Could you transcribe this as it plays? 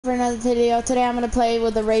another video. Today I'm gonna play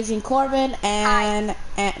with the Raging Corbin and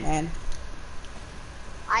Ant-Man.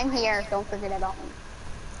 I'm here, don't forget about me.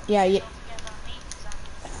 Yeah, Don't forget about me, because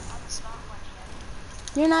I'm the smart one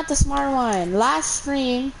here. you're not the smart one. Last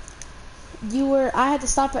stream, I had to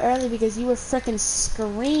stop it early because you were freaking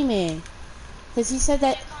screaming. Because you said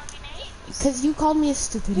that, because you called me a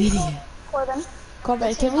stupid idiot.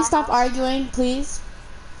 Corbin, can we stop arguing, please?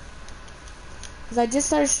 Because I just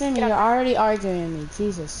started streaming, you're already arguing with me.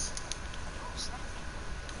 Jesus.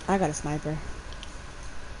 I got a sniper.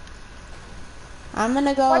 I'm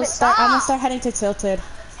gonna go start. I'm gonna start heading to Tilted. I'm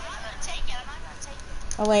not gonna take it.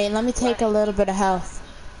 Oh wait, let me take a little bit of health.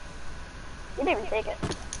 You didn't even take it. I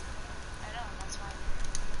know, that's why.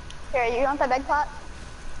 Here, you want the big pot?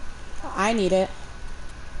 I need it.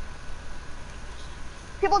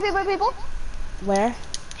 People. Where?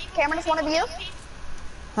 Cameron, one of you?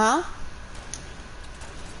 Huh?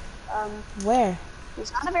 Where?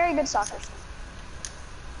 He's not a very good soccer.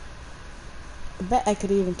 I bet I could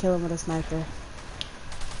even kill him with a sniper.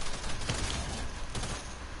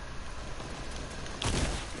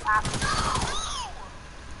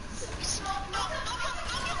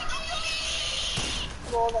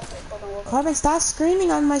 Corbin, stop screaming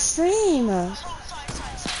on my stream.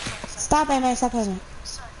 Stop, Ant-Man, stop, Ant-Man.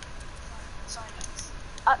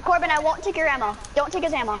 Corbin, I won't take your ammo. Don't take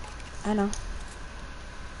his ammo. I know.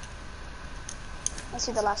 I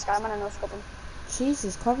see the last guy. I'm gonna no-scope him.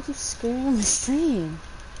 Jesus, Corbin keeps screaming on my stream.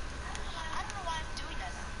 I don't know why I'm doing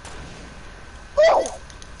that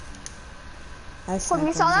now. Corbin,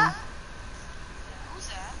 you saw that? Who's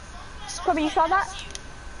that? Corbin, you saw that?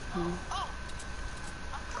 Hmm. Oh,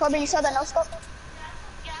 Corbin, you saw the no-scope?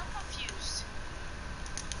 yeah, I'm confused.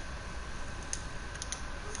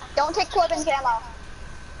 Don't take Corbin's ammo.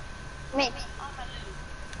 Me. On my loot.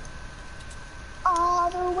 All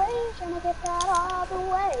the way, trying to get that all the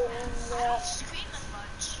way. I don't scream as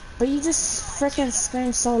much. But you just freaking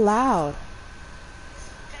scream so loud.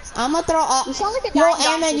 I'm gonna throw all. You sound like a Yo, dying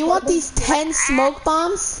Ant-Man, donkey, you want Corbin. these 10 smoke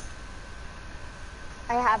bombs?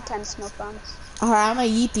 I have 10 smoke bombs. Alright, I'm gonna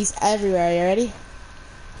yeet these everywhere. You ready?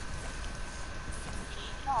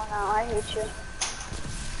 Oh no, I hate you.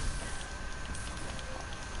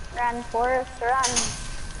 Run, Forrest, run.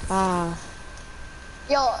 Ah.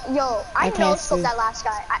 Yo, I can't no-scoped see. that last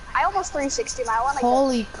guy. I almost 360 him. I want like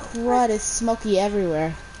Holy crud, it's smoky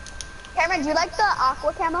everywhere. Cameron, do you like the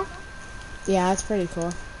aqua camo? Yeah, that's pretty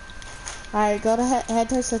cool. Alright, go to head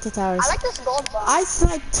towards the towers. I like this gold bomb. I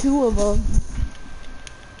sniped 2 of them.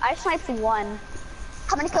 I sniped 1.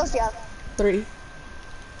 How many kills do you have? 3.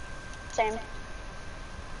 Same.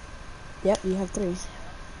 Yep, you have 3.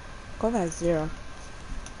 Corbin has 0.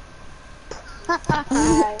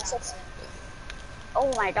 Oh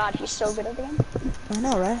my god, he's so good at the game. I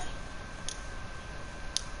know, right?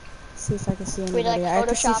 See if I can see We anybody. like I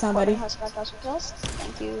can see Photoshop somebody. has 5,000 kills.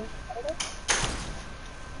 Thank you.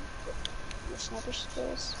 Your sniper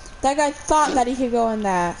skills. That guy thought that he could go in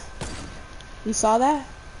that. You saw that?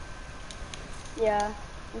 Yeah,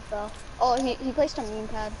 he fell. Oh, he placed a meme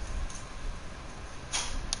pad.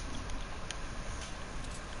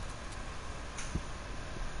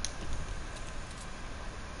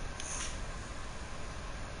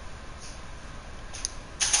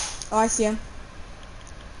 Oh, I see him.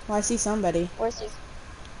 Oh, I see somebody. Where's he?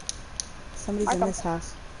 Somebody's in this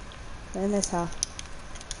house. They're in this house.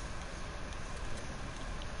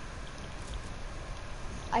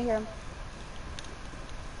 I hear him.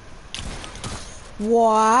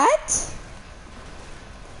 What?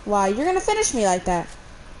 Wow, you're gonna finish me like that.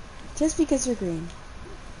 Just because you're green.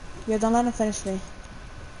 Yo, don't let him finish me.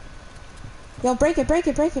 Yo, break it.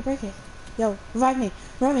 Yo, revive me.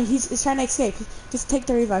 He's trying to escape. Just take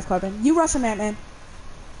the revive, Corbin. You rush him, Ant-Man.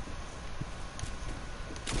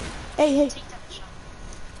 Hey.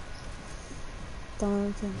 Don't let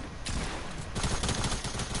him kill me.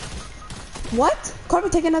 What?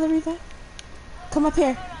 Corbin, take another revive. Come up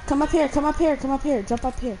here. Jump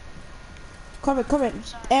up here. Corbin.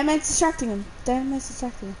 Ant-Man's distracting him.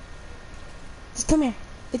 Just come here.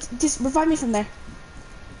 Just revive me from there.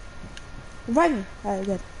 Revive me. Alright,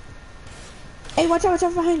 good. Hey, watch out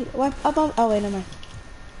behind you. What? Above. Oh, wait, never mind.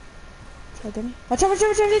 Try to get me. Watch out, right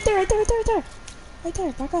there. Right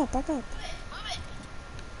there, back up. Move it.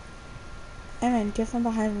 Ant-Man, get from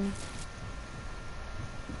behind me.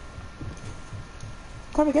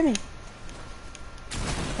 Corbin, get me.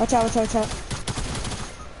 Watch out.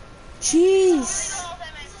 Jeez.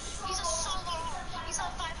 He's a solo. He's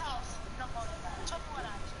on 5 health. No more than that. 21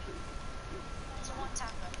 actually. It's a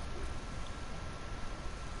 1-tapper.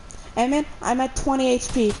 Ant-Man, I'm at 20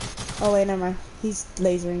 HP. Oh wait, never mind. He's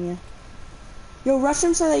lasering you. Yo, rush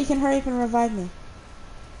him so that you can hurry up and revive me.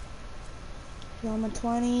 Yo, I'm at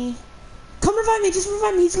 20. Come revive me, just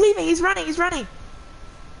revive me. He's leaving, he's running, he's running.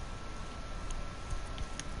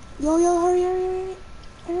 Yo, hurry, hurry, hurry.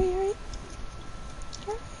 Hurry, hurry.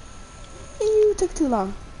 Hurry. You took too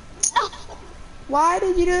long. Why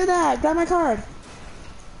did you do that? Grab my card.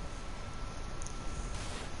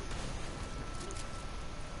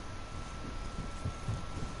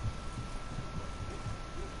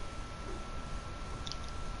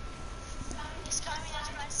 He's coming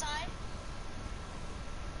onto my side.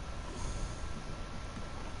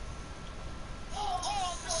 Oh,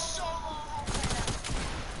 I'm so low right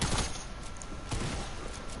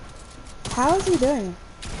now. How is he doing?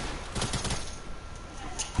 I'm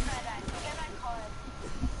gonna die. Get my card.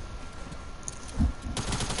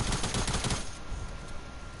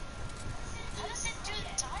 How does it do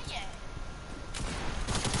die yet?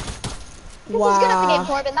 Because he's good at the game, Wow.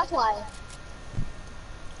 Corbin, that's why.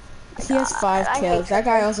 He has 5 I hate kills. That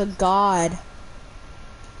guy was a god.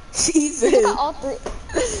 He took Jesus. out all 3.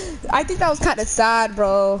 I think that was kind of sad,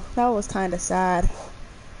 bro. That was kind of sad.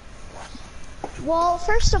 Well,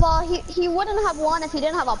 first of all, he wouldn't have won if he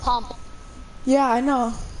didn't have a pump. Yeah, I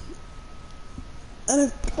know.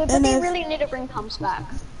 But they really need to bring pumps back.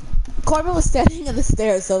 Corbin was standing in the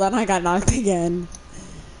stairs, so then I got knocked again.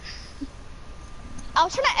 I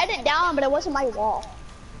was trying to edit down, but it wasn't my wall.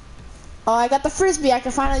 Oh, I got the frisbee. I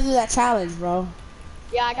can finally do that challenge, bro.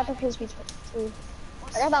 Yeah, I got the frisbee too.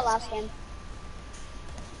 I got that last game.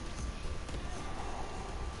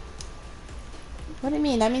 What do you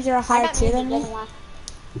mean? That means you're a I higher got tier muted, than me? didn't I?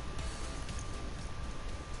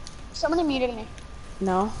 Somebody muted me.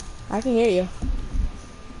 No, I can hear you.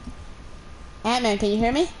 Ant-Man, can you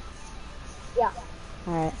hear me? Yeah.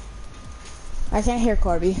 Alright. I can't hear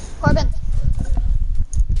Corby. Corbin.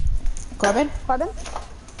 Corbin? Corbin.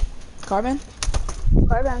 Corbin?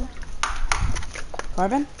 Corbin.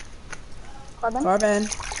 Corbin? Corbin. Corbin?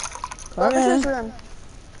 Go over to his Corbin? room.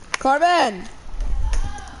 Corbin!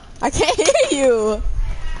 I can't hear you!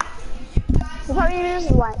 He probably uses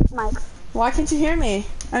his mic. Why can't you hear me?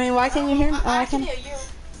 I mean, why can't you hear me? I can hear you.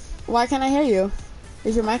 Why can't I hear you?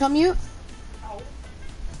 Is your mic on mute? No.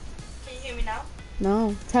 Can you hear me now?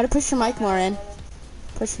 No. Try to push your mic more in.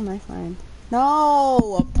 Push your mic more in.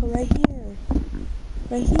 No! Put right here.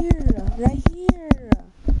 Right here. Right here.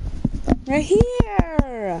 Right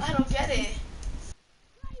here. I don't get it.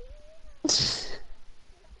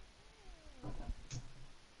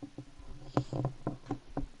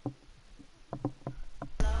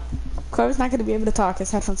 Corbin's not going to be able to talk.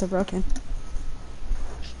 His headphones are broken.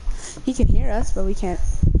 He can hear us, but we can't.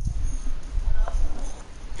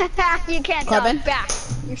 You can't Corbin? talk back.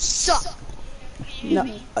 You suck. No.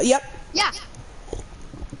 Yep. Yeah.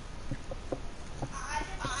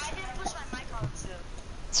 I didn't push my mic on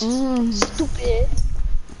too. Stupid.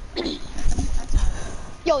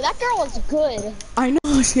 Yo, that girl was good. I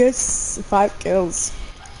know. She has 5 kills.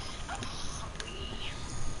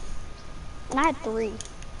 And I had 3.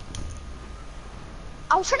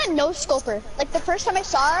 I was trying to no-scope her. Like, the first time I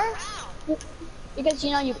saw her, because,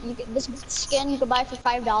 you know, you this skin you could buy for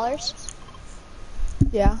 $5.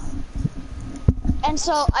 Yeah. And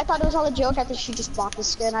so, I thought it was all a joke after she just bought the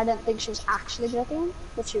skin. I didn't think she was actually good at the game.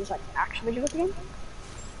 But she was, like, actually good at the game.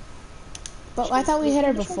 But I thought we hit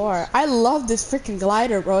her before. I love this freaking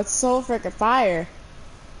glider, bro. It's so freaking fire.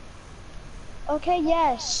 Okay,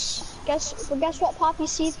 yes. Guess what? Poppy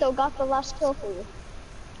Cito got the last kill for you.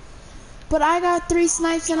 But I got 3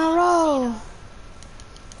 snipes in a row.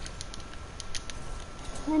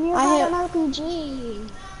 And you I had hit- an RPG.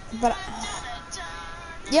 But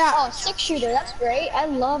yeah. Oh, 6-shooter. That's great. I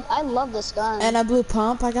love this gun. And a blue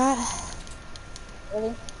pump I got.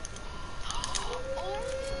 Really?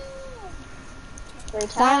 Great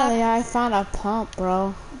attack. Finally, I found a pump,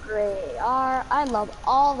 bro. Great R. I love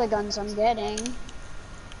all the guns I'm getting.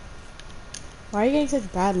 Why are you getting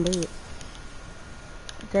such bad loot?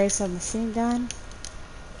 Gray submachine gun.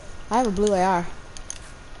 I have a blue AR.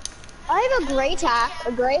 I have a gray tac,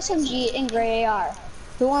 a gray SMG, and gray AR.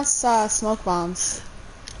 Who wants smoke bombs?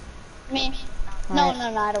 Me. Alright.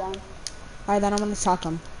 No, I don't want them. Alright, then I'm gonna chalk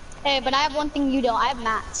them. Hey, but I have one thing you don't. I have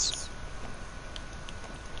mats.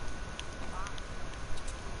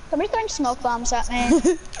 Somebody's throwing smoke bombs at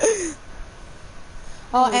me.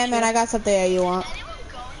 Oh, Ant-Man, I got something that you want. Did anyone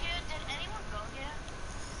go here? Did anyone go here?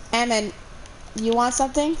 Ant-Man, you want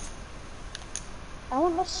something? I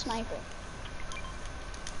want the sniper.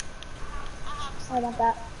 I want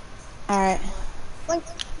that. Alright. Blink.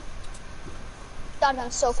 That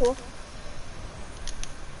gun's so cool.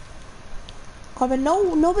 Corbin,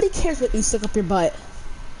 nobody cares what you stick up your butt.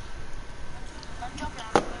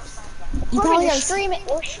 You Corbin, probably you're have streaming.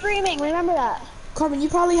 We're streaming. Remember that. Corbin. You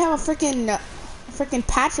probably have a freaking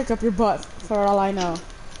Patrick up your butt for all I know.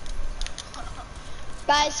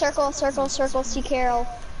 Guys, circle, circle, circle. See Carol.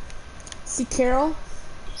 See Carol?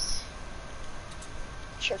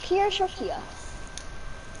 Shakira, Shakira.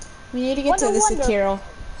 We need to get Wonder, to this wonder. Carol.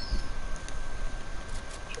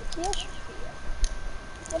 Shakira, Shakira.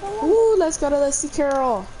 Wonder, wonder. Ooh, let's go to the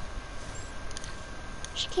Carol.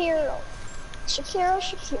 Shakira. Shakira,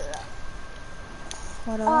 Shakira.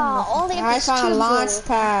 What a Only if I it's found a too launch good.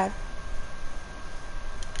 pad.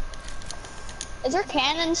 Is there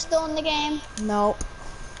cannons still in the game? Nope.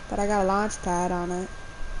 But I got a launch pad on it.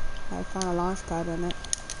 I found a launch pad in it.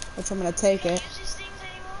 Which I'm gonna take it. Use these things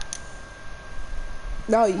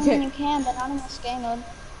anymore? No, you I mean, can't. you can, but not in this game mode.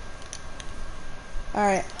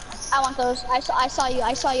 Alright. I want those. I saw you.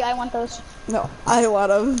 I saw you. I want those. No, I want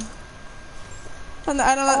them. I'm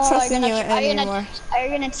not trusting you anymore. Are you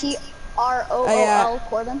gonna TROOL Yeah.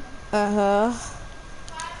 Corbin? Uh-huh.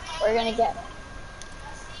 We're gonna get.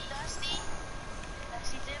 Dusty?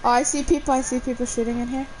 Dusty dip? Oh, I see people shooting in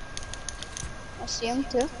here. I see him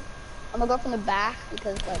too. I'm gonna go from the back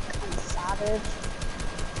because like I'm savage.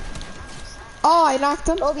 Oh, I knocked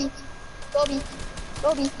him. Kobe, Kobe,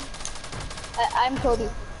 Kobe. I'm Kobe.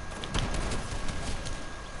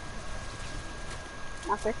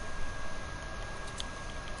 Knocker.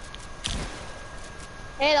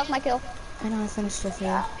 Hey, that's my kill. I know I finished with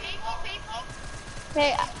you.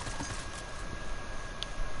 Hey.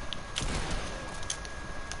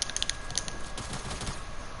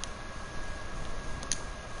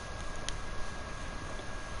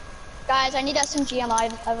 Guys, I need SMG ammo. I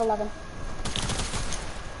have 11.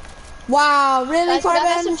 Wow, really, Guys, you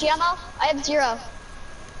got Corbin? SMG ammo? I have 0. Yeah.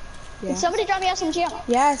 Can somebody drop me SMG ammo?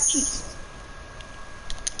 Yes.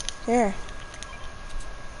 Here.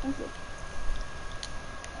 Thank you.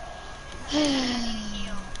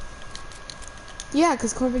 Yeah,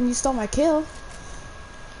 because Corbin, you stole my kill.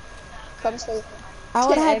 Come stay. I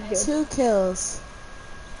would Yeah, have had 2 kills.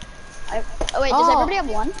 Oh wait, does everybody have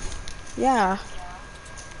 1? Yeah.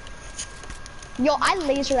 Yo, I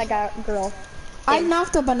laser that girl. I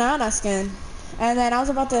knocked a banana skin. And then I was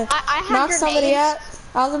about to I had knock somebody grenades.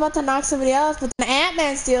 out. I was about to knock somebody else, but then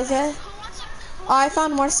Ant-Man steals it. Oh, I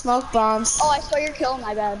found more smoke bombs. Oh, I saw your kill.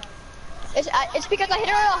 My bad. It's because I hit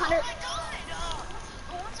her at 100.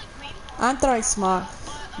 I'm throwing smoke.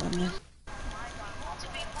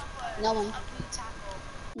 No one.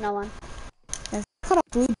 No one. It's called a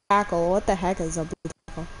blue tackle. What the heck is a blue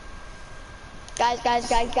tackle?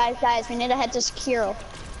 Guys, we need to head to Sekiro.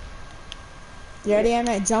 You ready? I'm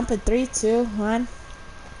gonna jump in 3, 2, 1.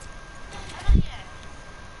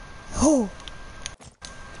 Oh!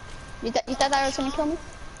 You thought that was gonna kill me?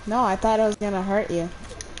 No, I thought it was gonna hurt you.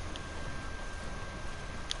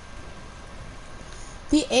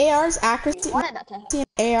 The AR's accuracy You wanted that to happen.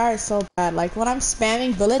 in AR is so bad. Like when I'm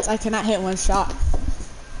spamming bullets, I cannot hit one shot.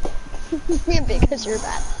 Because you're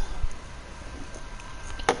bad.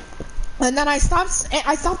 And then I stopped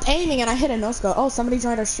aiming and I hit a no-scope. Oh, somebody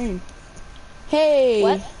joined our stream. Hey!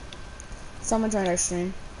 What? Someone joined our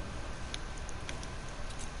stream.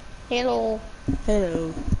 Hello.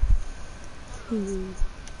 Hello.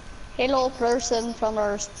 Hello, person from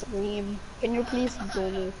our stream. Can you please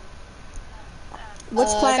join me? Which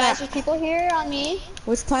planet? Guys, there's people here on me.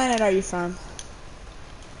 Which planet are you from?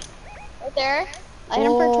 Right there. I hit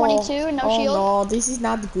him for 22, no shield. Oh no, this is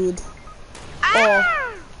not good.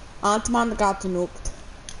 Ah! Oh, Ant-Man got nuked.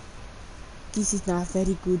 This is not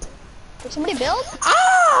very good. Did somebody build?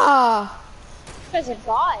 Ah! Because of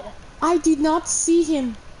God. I did not see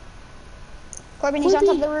him. Corbin, he's on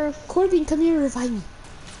top of the roof. Corbin, come here, revive me.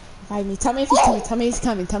 Revive me. Tell me if he's coming. Tell me he's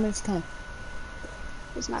coming. Tell me if he's coming.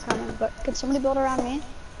 He's not coming, but could somebody build around me?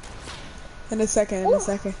 In a second, in a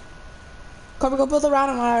second. Corbin, go build around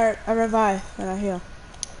him while I revive and I heal.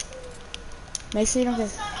 Make sure you don't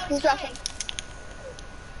get... He's rushing.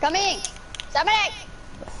 Coming! Dominic!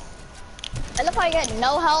 I love how you get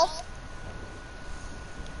no health.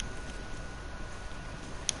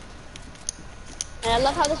 And I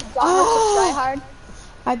love how this dog looks try hard.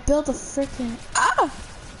 I built a freaking... Ah!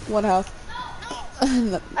 1 health.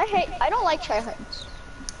 I don't like tryhards.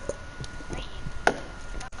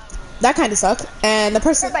 That kind of sucked. And the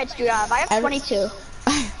person... Bites do have. I have 22.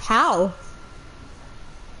 How?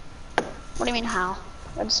 What do you mean how?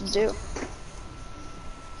 What does it do?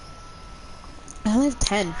 I only have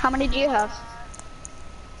 10. How many do you have?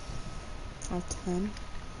 I have 10.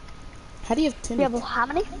 How do you have 2? You have how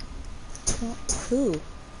many? 2.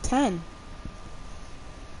 10.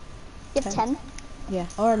 You have 10? Yeah,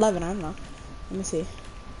 or 11, I don't know. Let me see.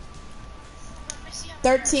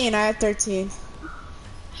 13. I have 13.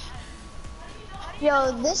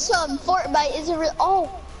 Yo, this Fortnite isn't real.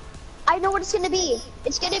 Oh, I know what it's gonna be.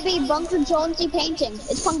 It's gonna be Bunker Jonesy painting.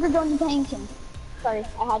 It's Bunker Jonesy painting. Sorry,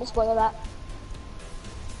 I had to spoil that.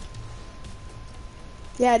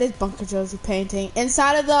 Yeah, it is Bunker Josie painting.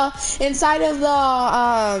 Inside of the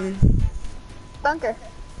Bunker.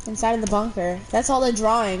 inside of the bunker. That's all the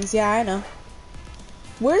drawings. Yeah, I know.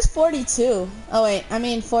 Where's 42? Oh wait, I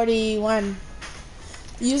mean 41.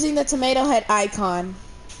 Using the tomato head icon.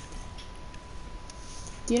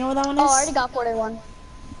 Do you know what that one is? Oh, I already got 41.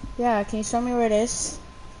 Yeah, can you show me where it is?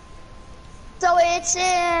 So it's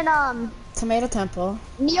in Tomato Temple.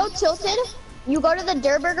 Neo Tilted. You go to the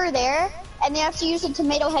Durburger there, and you have to use the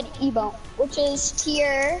tomato head emote, which is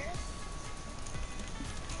tier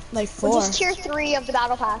Like 4. which is tier 3 of the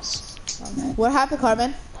battle pass. What happened,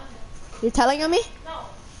 Carmen? You're telling on me? No.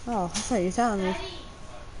 Oh, I thought you were telling me.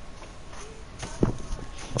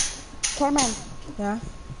 Cameron, Yeah.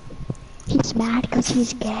 he's mad because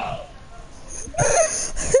he's gay.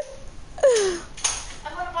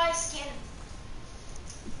 I'm gonna buy a skin.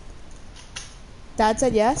 Dad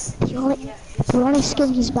said yes. The only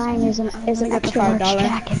skin he's buying is an get the extra large $5.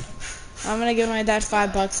 jacket. I'm gonna give my dad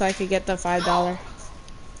 $5 so I could get the $5.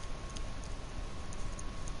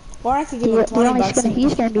 Or I could give him The 20 only bucks. skin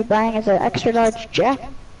he's gonna be buying is an extra large jacket.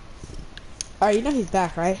 Oh, you know he's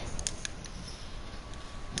back, right?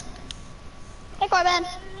 Hey Corbin,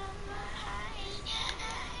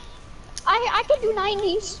 I can do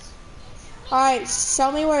 90s. Alright,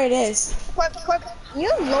 show me where it is. Corb,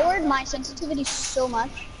 you lowered my sensitivity so much.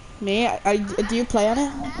 Me? Do you play on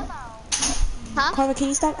it? Huh? Carmen, can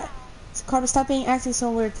you stop? Carmen, stop being acting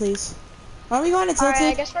so weird, please. Are we going to Tilted?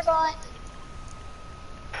 Alright, I guess we're going.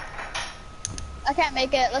 I can't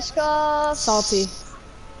make it. Let's go. Salty.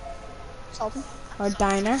 Salty. Or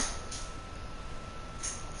Diner.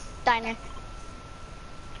 Diner.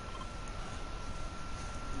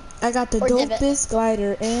 I got the Or Divot. dopest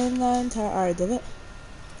glider in the entire. Alright, Divot.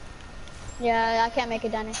 Yeah, I can't make a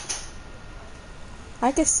diner.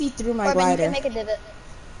 I can see through my Corbin, you glider. can make a divot.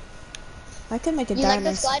 I can make a You diner. like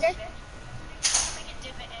this glider? Make a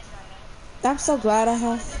divot and diner. I'm so glad I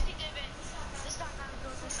have. Make a divot. This not gonna go.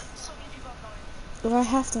 So many people are going. Do I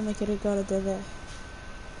have to make it go to Divot?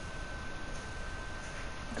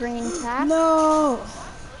 Green tack. No!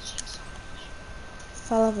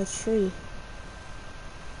 Fell off a tree.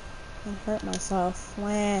 I hurt myself.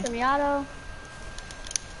 Wah. Semi-auto.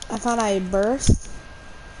 I thought I burst.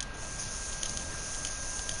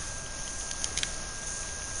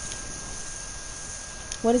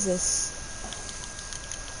 What is this?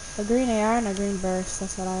 A green AR and a green burst.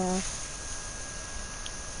 That's what I have.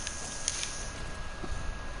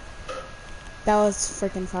 That was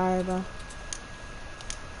freaking fire, bro.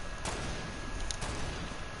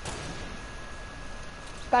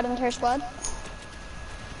 Got an entire squad.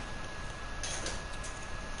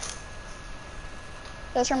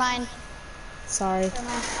 Those are mine. Sorry. They're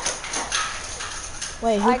mine.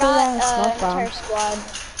 Wait, who I threw that got smoke an bomb? entire squad.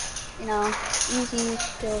 You know, easy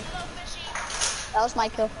kill. That was my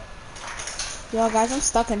kill. Yo, guys, I'm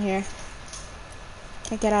stuck in here.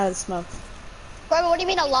 Can't get out of the smoke. Corbin, what do you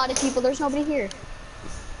mean a lot of people? There's nobody here.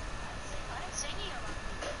 I didn't say anything.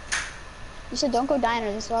 You said don't go diner.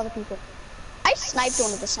 There's a lot of people. I sniped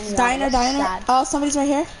one of the semi-auto. Diner, That's diner. sad. Oh, somebody's right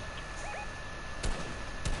here.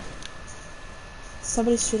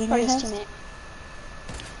 Somebody's shooting Probably right his here. teammate.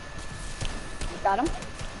 Got him.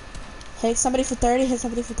 Hit somebody for 30. Hit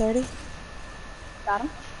somebody for 30. Got him.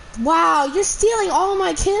 Wow, you're stealing all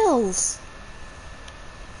my kills.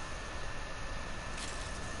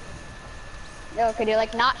 Yo, could you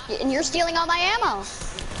like not? And you're stealing all my ammo.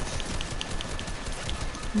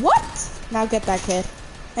 What? Now get that kid.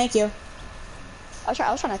 Thank you. I was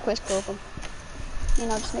trying to quick scope him. You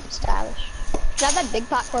know, just make it stylish. Should I have that big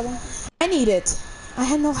pot for them? I need it. I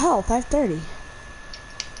had no health. I have 30.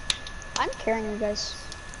 I'm carrying you guys.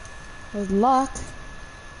 With luck.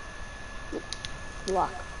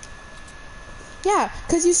 Luck. Yeah,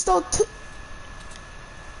 because you stole two.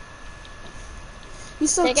 You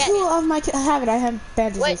stole Take it. 2 of my kills. I have it. I have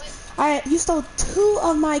bandages. Wait. You stole 2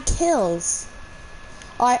 of my kills.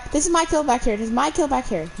 Alright, this is my kill back here. This is my kill back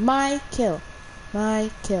here. My kill. My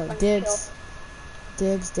kill. One Dibs.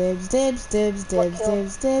 Dibs, dibs, dibs, dibs, What dibs, kill?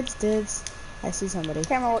 dibs, dibs, dibs. I see somebody.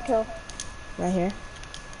 Camera, what kill? Right here.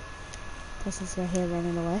 Person's right here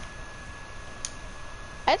running away.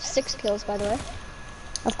 I have 6 kills, by the way.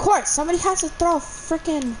 Of course, somebody has to throw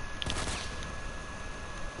frickin'.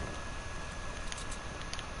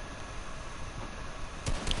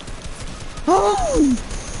 Oh!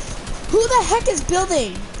 Who the heck is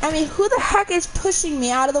building? I mean, who the heck is pushing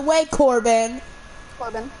me out of the way, Corbin?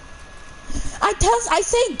 Corbin. I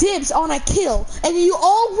say dibs on a kill, and you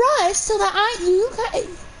all rush so that you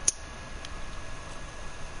guys.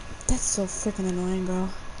 That's so freaking annoying, bro.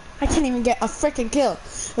 I can't even get a freaking kill.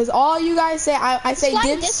 Because all you guys say, I say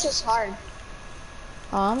dibs. This is hard.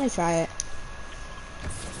 Oh, I'm gonna try it.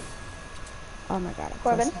 Oh my god.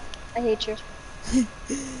 Corbin, I hate you.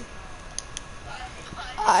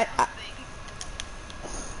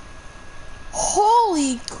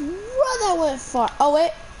 Holy crap, that went far. Oh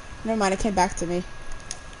wait, never mind. It came back to me.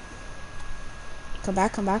 Come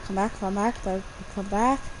back. Come back.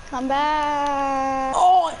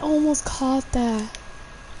 Oh, I almost caught that.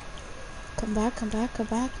 Come back.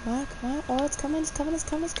 Oh, it's coming.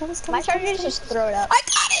 My charger just throw it up. I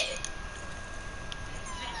got it.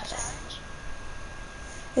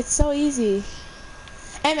 It's so easy.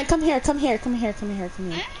 Emmett, come here. Come do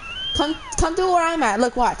where I'm at.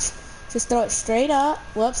 Look, watch. Just throw it straight up.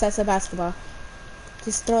 Whoops, that's a basketball.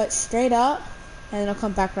 Just throw it straight up, and it'll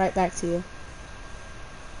come back right back to you.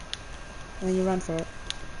 And then you run for it.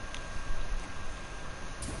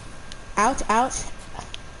 Ouch.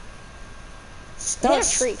 Throw it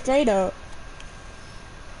straight up.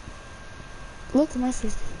 Look at my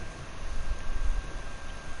frisbee.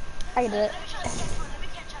 I did it.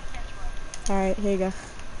 Alright, here you go.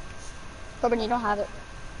 Corbin, you don't have it.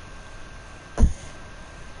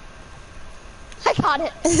 I got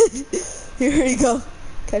it. Here you go.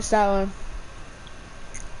 Catch that one.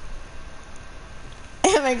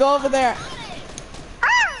 Emma, go over there.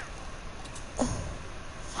 Ah!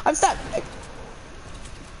 I'm stuck.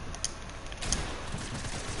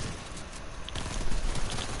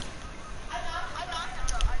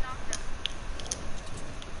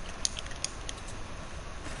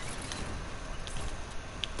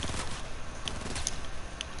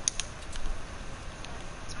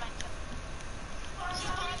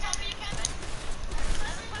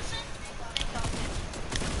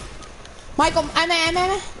 Michael, I'm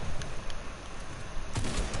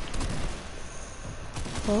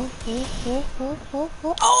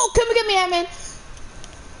Oh, come and get me, Emma.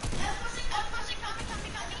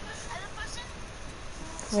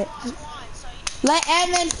 Wait. Let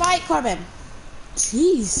Edmund fight, Corbin.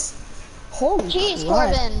 Jeez. Holy Jeez,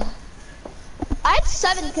 crap. Corbin. I had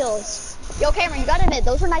 7 kills. Yo, Cameron, you gotta admit,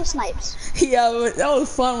 those were nice snipes. Yeah, that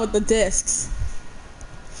was fun with the discs.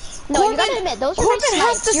 No, Corbin, you gotta admit, those were Corbin nice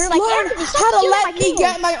has snipes. to You're learn like, how to let me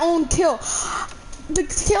get my own kill. The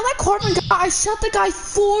kill that Corbin got, I shot the guy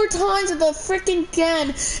 4 times at the freaking gun,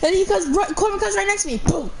 and he goes, Corbin comes right next to me.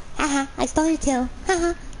 Boom. Haha, I stole your kill.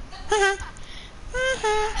 Haha. Haha.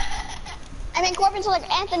 Haha. I mean, Corbin's like,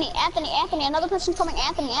 Anthony. Another person's coming,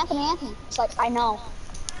 Anthony. It's like, I know.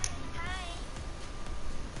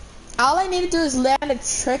 All I need to do is land a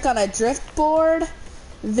trick on a drift board.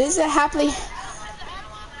 Visit happily.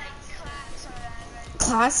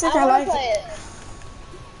 Classic, I like it.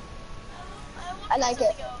 I like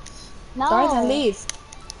it. No. Alright, then leave.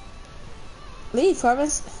 Leave, Corbin.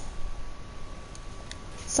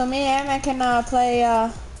 So me and Emma can play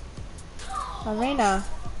arena.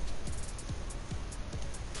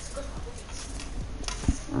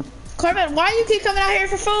 Corbin, why do you keep coming out here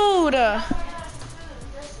for food?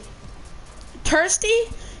 Thirsty?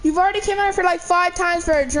 You've already came out here for like 5 times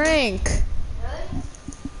for a drink.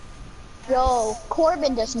 Yo,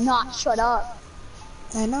 Corbin does not shut up.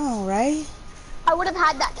 I know, right? I would have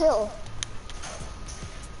had that kill.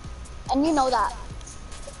 And you know that.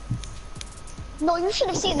 No, you should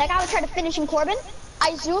have seen that guy was trying to finish him, Corbin.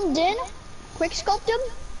 I zoomed in, quick scoped him.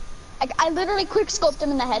 I literally quick scoped him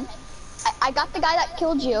in the head. I got the guy that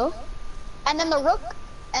killed you. And then the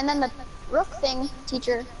rook thing,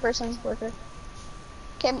 teacher, person, worker,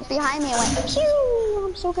 came behind me and went, pew!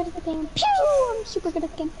 I'm so good at the game. Pew! I'm super good at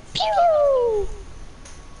the game. Pew!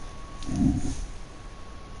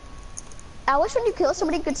 I wish when you kill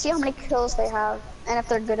somebody, you could see how many kills they have and if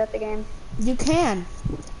they're good at the game. You can.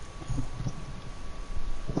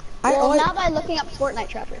 Well, now by looking up Fortnite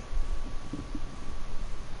Trapper.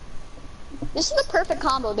 This is the perfect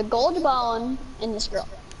combo, the gold bone and this girl.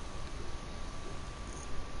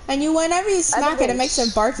 And whenever you smack it, it makes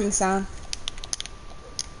a barking sound.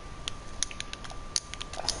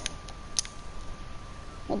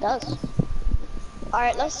 It does.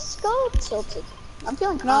 Alright, let's go tilted. I'm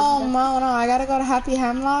feeling No, confident. no, I gotta go to Happy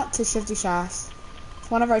Hemlock to Shifty Shafts.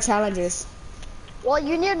 It's one of our challenges. Well,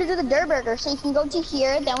 you need to do the Durburger, so you can go to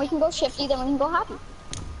here, then we can go Shifty, then we can go Happy.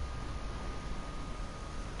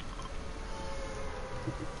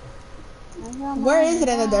 Where is it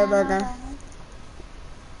in the Durburger?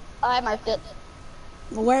 I marked it.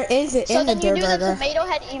 Where is it So in the then you do the Durburger? tomato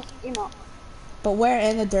head emote But where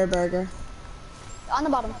in the Durburger? on the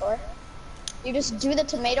bottom floor. You just do the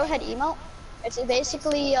tomato head emote. It's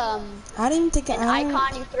basically I didn't even think an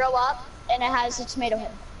icon you throw up, and it has a tomato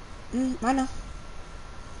head. I know.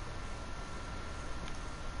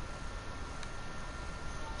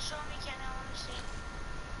 Show me, Ken. I want to see.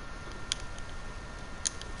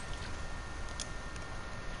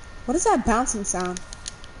 What is that bouncing sound?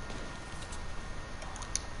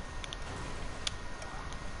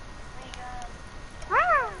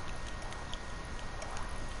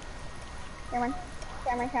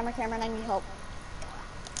 Cameron, I need help.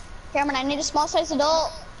 Cameron, I need a small size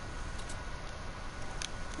adult.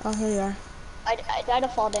 Oh, here you are. I died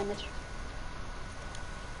of fall damage.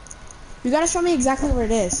 You gotta show me exactly where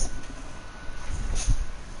it is.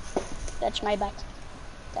 Touch my butt.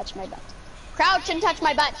 Touch my butt. Crouch and touch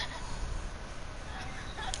my butt.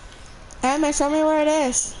 Emma, show me where it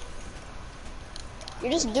is.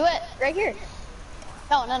 You just do it right here.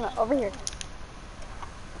 No, over here.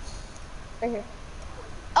 Right here.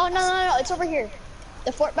 Oh, no, it's over here.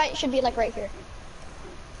 The fort bite should be like right here.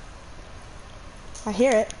 I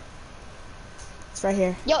hear it. It's right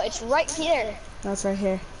here. Yo, it's right here. No, it's right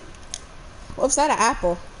here. Whoops, that an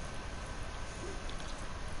apple.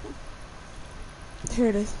 Here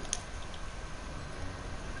it is.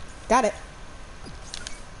 Got it.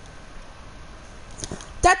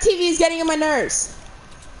 That TV is getting on my nerves.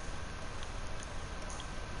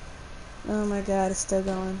 Oh my god, it's still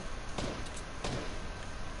going.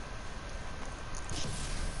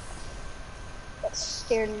 That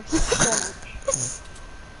scared me so much.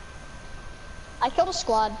 I killed a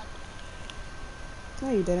squad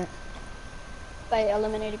No, you didn't. by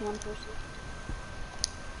eliminating one person.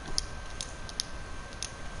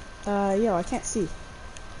 Yo, I can't see.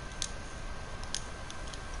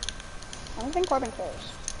 I don't think Corbin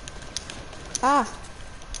cares. Ah,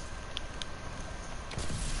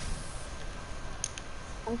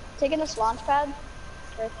 I'm taking this launch pad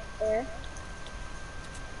right there.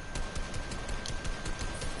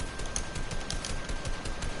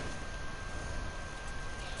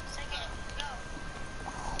 Second, go.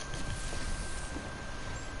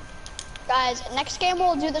 Guys, next game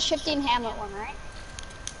we'll do the shifting Hamlet one, right?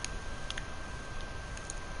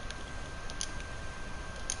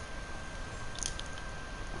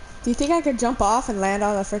 do you think I could jump off and land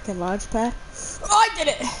on the freaking launch pad? Oh, I did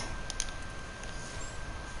it!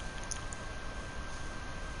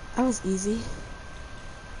 That was easy.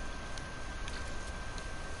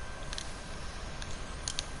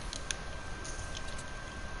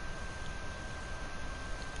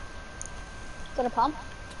 Gonna pump.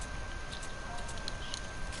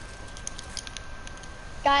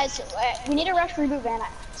 Guys, we need to rush reboot van.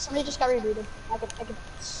 Somebody just got rebooted.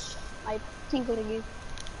 My tingly,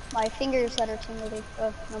 my fingers that are tingly.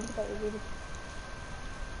 Oh, nobody got rebooted.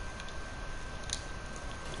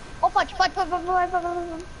 Oh, fudge.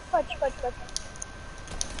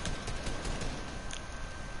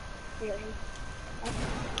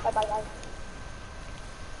 Bye.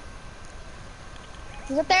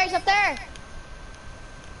 He's up there.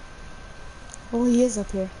 Oh, he is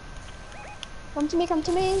up here. Come to me.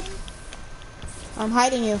 I'm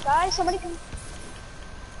hiding you. Guys, somebody come.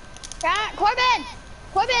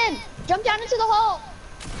 Corbin! Jump down into the hole.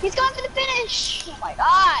 He's going for the finish. Oh my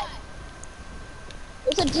god.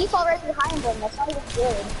 There's a default right behind him. That's not even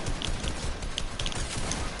good.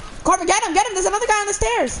 Corbin, get him! There's another guy on the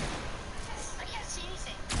stairs. I can't see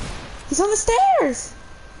anything. He's on the stairs.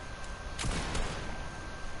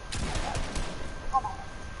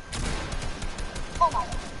 Oh my.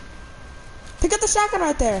 Pick up the shotgun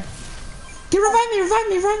right there. Revive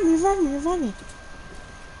me.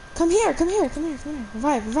 Come here.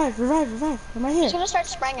 Revive. I'm right He's here. gonna start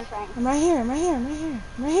spraying and praying. I'm right here.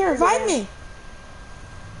 Revive me.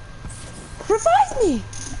 Revive me.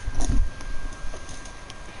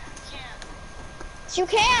 You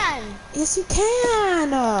can! Yes, you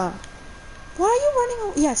can. Why are you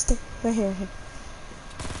running? Yes, stay right here.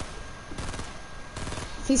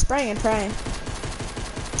 He's spraying and praying.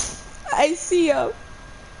 I see him.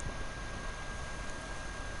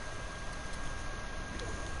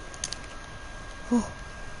 Oh.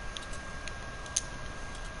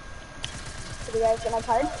 Did you guys get my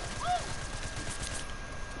card?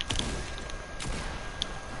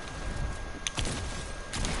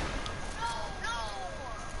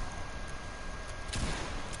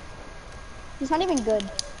 He's not even good.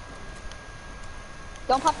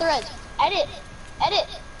 Don't pop the res. Edit.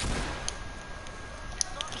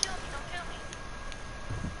 Don't kill me.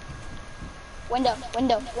 Window.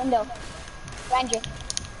 Behind you.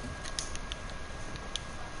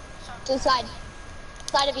 To the side.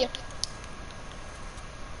 Side of you.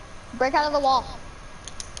 Break out of the wall.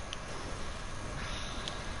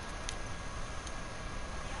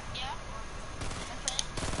 Yeah?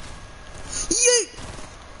 Yeet!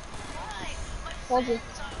 Why? My Told you.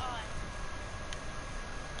 friends are on.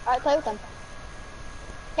 Alright, play with them.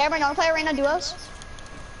 Cameron, you wanna play arena duos?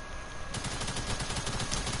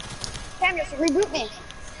 Cameron, just reboot me.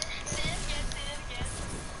 Say it again, say it again.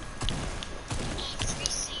 Every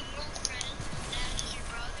single friend that is your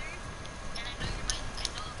brother, and I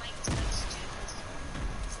know Mike's nice too,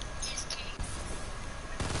 is king.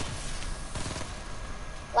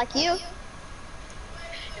 Like you. My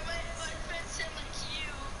friend said like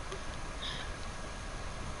you.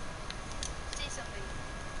 Say something.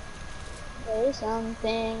 Say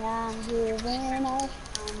something, I'm giving up.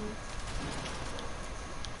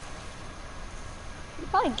 You're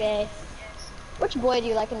probably gay. Yes. Which boy do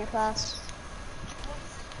you like in your class?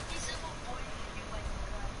 He's a little boy that you like in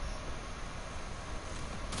class.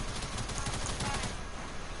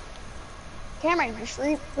 Cameron, just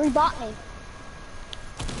rebot me.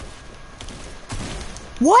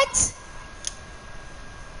 What?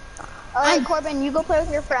 Alright, Corbin, you go play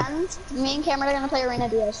with your friends. Me and Cameron are gonna play arena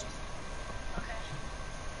duos. Okay.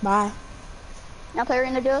 Bye. Now play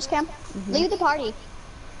arena duos, Cam? Leave the party.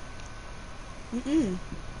 Mm-mm.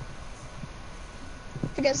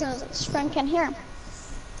 Because his friend can't hear him.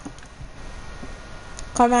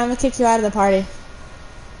 Carmen, I'm gonna kick you out of the party. Okay.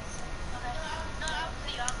 No, I'll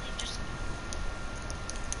leave just.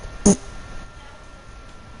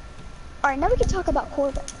 Alright, now we can talk about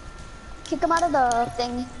Corbin. Kick him out of the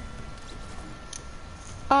thing.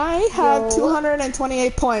 I have Yo.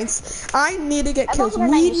 228 points. I need to get I have kills. We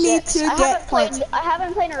need 196. to get points. I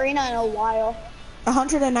haven't played arena in a while.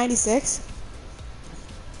 196?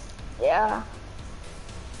 Yeah.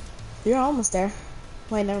 You're almost there.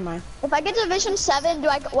 Wait, never mind. If I get to Division 7,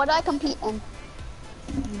 what do I compete in?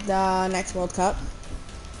 The next World Cup.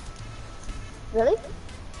 Really?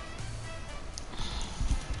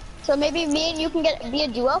 So maybe me and you can be a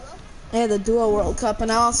duo? Yeah, the duo World Cup,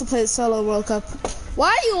 and I also play the solo World Cup. Why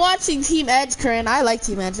are you watching Team Edge, Corinne? I like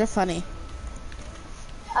Team Edge. They're funny.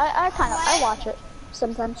 I watch it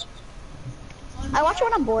sometimes. I watch it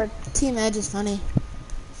when I'm bored. Team Edge is funny.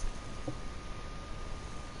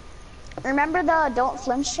 Remember the Don't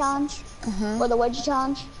Flinch challenge? Or the Wedgie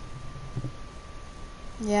challenge?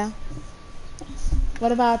 Yeah.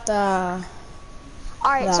 What about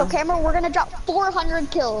Alright, so Cameron, we're gonna drop 400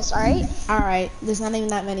 kills, alright? Alright, there's not even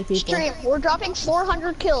that many people. Stream, we're dropping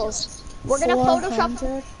 400 kills. We're gonna Photoshop,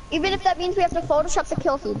 400? even if that means we have to Photoshop the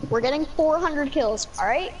kill feed. We're getting 400 kills,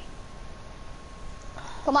 alright?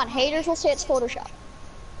 Come on, haters will say it's Photoshop.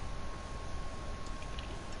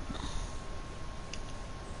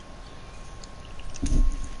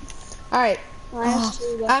 Alright. Minus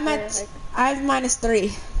two, I'm at, I have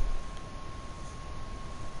 -3.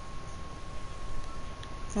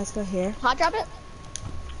 Let's go here. Hot drop it?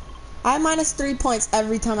 I have -3 points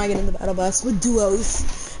every time I get in the battle bus with duos.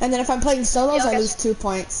 And then if I'm playing solos, I lose 2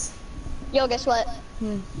 points. Yo, guess what?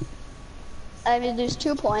 I lose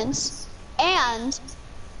 2 points. And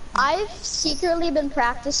I've secretly been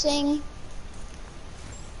practicing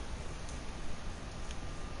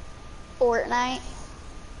Fortnite.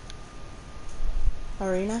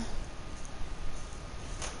 Arena?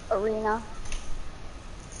 Arena.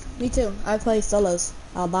 Me too. I play solos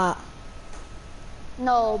a lot.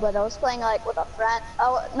 No, but I was playing like with a friend.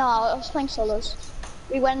 No, I was playing solos.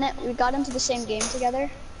 We got into the same game together,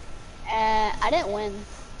 and I didn't win.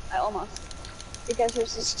 I almost, because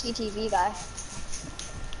there's this TTV guy.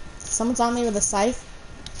 Someone's on me with a scythe.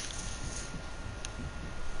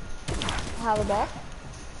 I have a ball.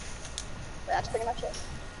 That's pretty much it.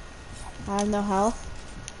 I have no health.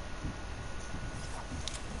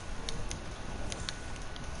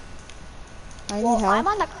 I need help. I'm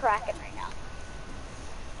on the Kraken right now.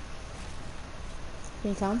 Can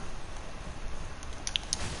you come?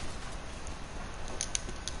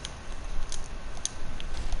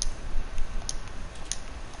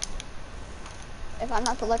 If I'm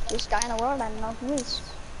not the luckiest guy in the world, I don't know who is.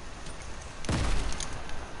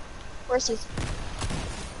 Where's he?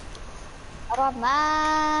 Out of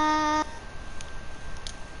my...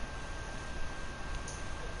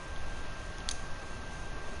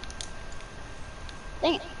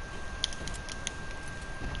 Dang it.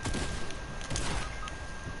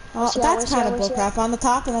 Oh, that's kind of bullcrap. On the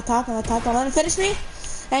top, on the top, on the top. Don't let him finish me.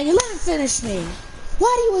 And you let him finish me.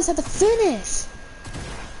 Why do you always have to finish?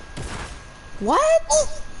 What?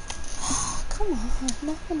 come on.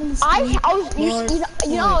 Not gonna lose I was, more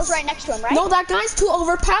you know, I was points. right next to him, right? No, that guy's too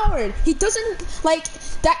overpowered. He doesn't, like,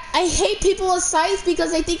 that. I hate people with scythes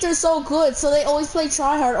because they think they're so good, so they always play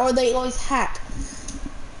tryhard or they always hack.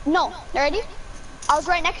 No, ready? I was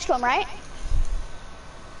right next to him, right?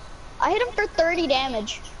 I hit him for 30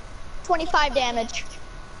 damage. 25 damage.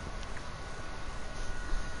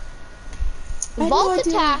 I had no Vault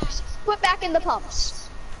idea. attacks, put back in the pumps.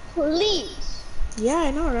 Please. Yeah,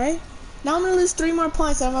 I know, right? Now I'm gonna lose 3 more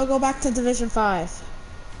points and I'm gonna go back to Division 5.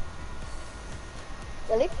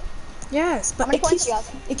 Really? Yes, but How many points you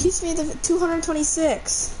have? it keeps me at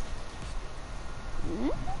 226.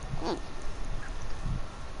 Mm-hmm.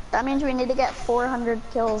 That means we need to get 400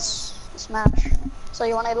 kills this match. So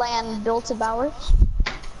you want to land Built Bowers?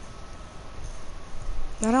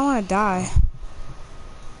 I don't want to die.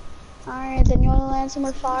 Alright, then you want to land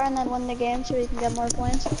somewhere far and then win the game so we can get more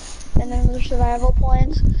points. And then there's survival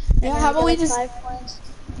points. And Yeah, then how about we get, just... 5 points.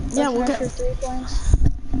 Yeah, we'll Plus get... for 3 points.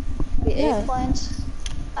 Be 8 Yeah. points.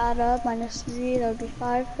 Add up, minus 3, that would be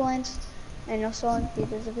 5 points. And you'll still be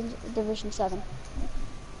Division 7.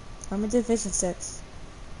 I'm in Division 6.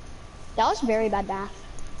 That was very bad math.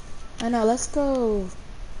 I know, let's go...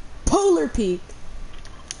 Polar Peak!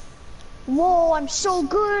 Whoa, I'm so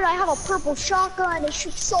good. I have a purple shotgun. It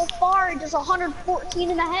shoots so far. It does 114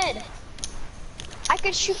 in the head. I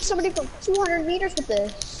could shoot somebody from 200 meters with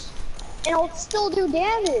this. And it'll still do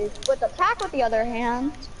damage. With attack, with the other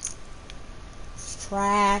hand.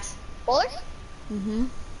 Trash. Bowler? Mm-hmm.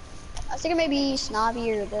 I was thinking maybe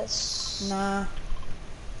Snobby or this. Nah.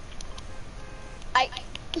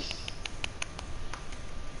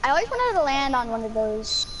 I always wanted to land on one of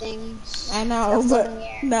those things. I know, that but float in the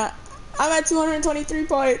air. nah. I'm at 223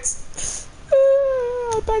 points.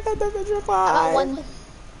 I'm back at Division 5. I'm at 1.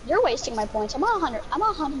 You're wasting my points. I'm at 100. I'm at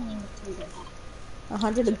 102 right now.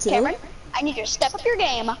 102? Cameron, I need you to step up your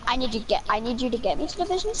game. I need you to get me to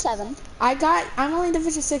Division 7. I'm only in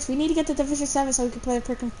Division 6. We need to get to Division 7 so we can play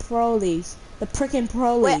the frickin' Pro Leagues. The frickin'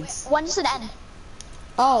 Pro Wait, Leagues. when does it end?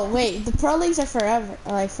 Oh, wait. The Pro Leagues are forever.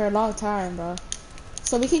 Like, for a long time, bro.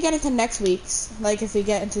 So we can get into next week's, like, if we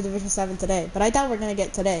get into Division 7 today. But I doubt we're gonna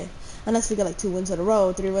get today. Unless we get, like, 2 wins in a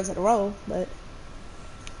row, 3 wins in a row, but...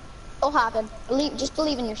 It'll happen. Just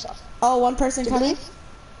believe in yourself. Oh, one person Do you coming? believe?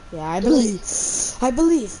 Yeah, I believe. I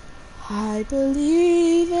believe. I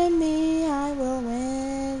believe in me, I will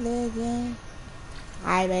win the game.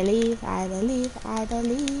 I believe, I believe, I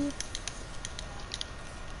believe.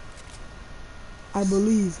 I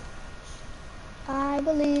believe. I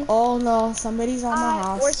believe. Oh no, somebody's on my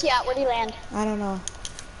house. Where's he at? Where'd he land? I don't know.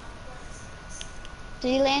 Did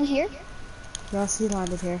he land here? Yes, he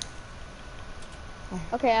landed here.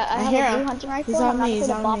 Okay, I have hear a blue him. hunting rifle. He's on I'm not me, he's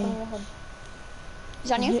gonna on bop me. in your head.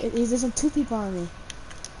 He's on you? There's 2 people on me.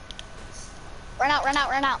 Run out, run out,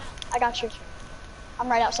 run out. I got you. I'm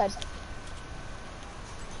right outside.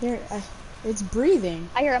 Here, it's breathing.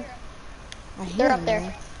 I hear him. I hear They're him, up there.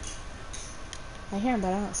 man. I hear him,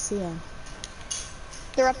 but I don't see him.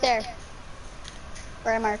 They're up there.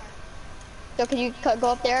 Where am I? So can you go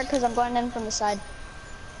up there? Because I'm going in from the side.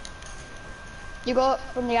 You go up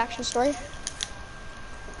from the actual story?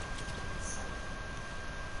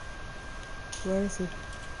 Where is he?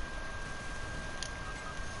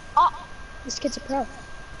 Oh, this kid's a pro.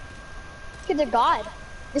 This kid's a god.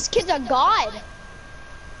 This kid's a god.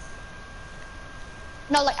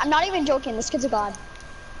 No, like, I'm not even joking. This kid's a god.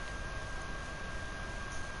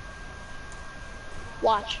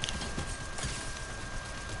 Watch.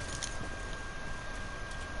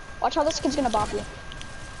 Watch how this kid's gonna bop you.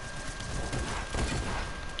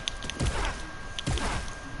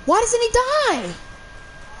 Why doesn't he die?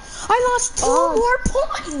 I lost 2 more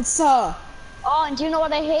points. Oh, and do you know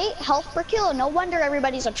what I hate? Health per kill. No wonder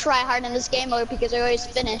everybody's a tryhard in this game mode because they always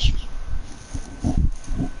finish.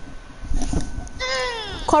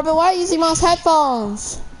 Corbin, why are you using mouse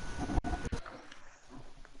headphones?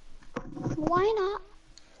 Why not?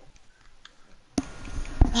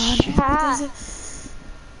 Chat.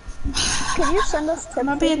 Could you send us tips? I'm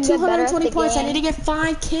gonna be at 220 points. I need to get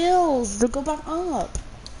 5 kills to go back up.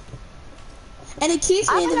 And it keeps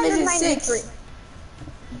me in Division 6.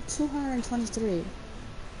 223.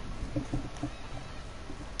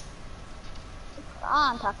 Come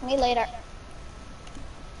on, talk to me later.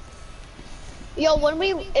 Yo,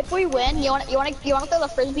 if we win, you wanna throw the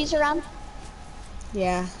frisbees around?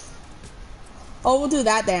 Yeah. Oh, we'll do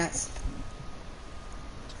that dance.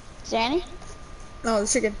 Danny? No, the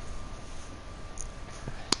chicken.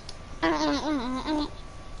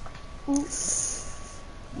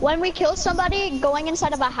 when we kill somebody going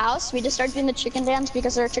inside of a house, we just start doing the chicken dance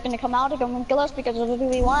because they're chicken to come out and come and kill us because of who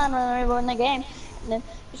we won when we win the game. And then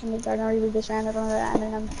just when we start really just random and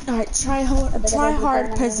then Alright, try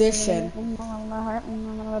hard position.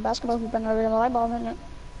 basketball hoop and a light bulb in it.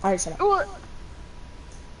 Alright, shut up.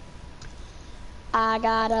 I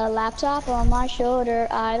got a laptop on my shoulder.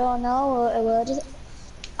 I don't know what is.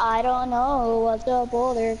 I don't know what's the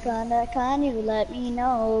boulder. Can you let me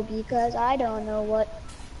know? Because I don't know what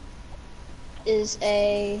is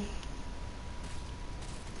a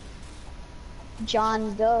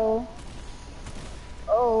John Doe.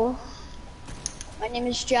 Oh, my name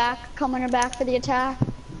is Jack. Coming back for the attack.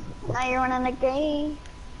 Now you're running the game.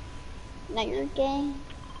 Now you're gay.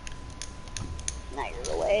 Now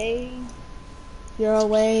you're away. You're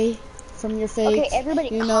away from your fate. Okay, everybody,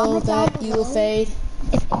 you know that you will fade.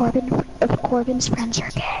 If Corbin's friends are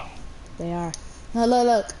gay. They are. Now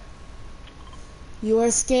look. You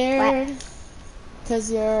are scared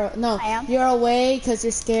because you're you're away because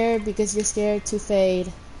you're scared to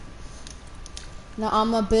fade. Now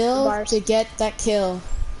I'ma build to get that kill.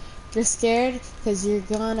 You're scared because you're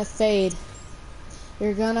gonna fade.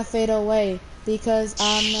 You're gonna fade away because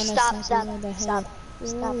I'm gonna smack you in the head. Stop.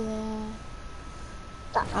 Yeah.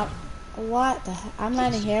 Stop. What the heck? I'm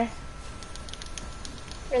landing here.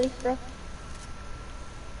 Really, bro?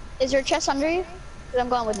 Is there a chest under you? Cause I'm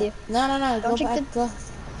going with you. No. Don't Go back.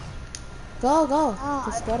 Go. Oh,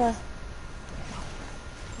 Just gotta.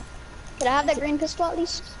 Could I have that green pistol at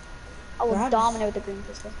least? I will dominate with the green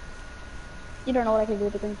pistol. You don't know what I can do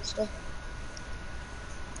with the green pistol.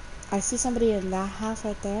 I see somebody in that house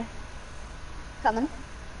right there. Coming.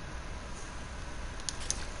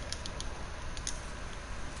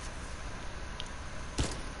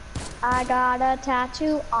 I got a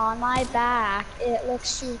tattoo on my back. It looks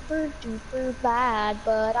super duper bad,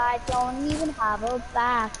 but I don't even have a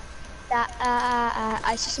back.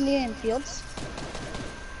 I see somebody in fields.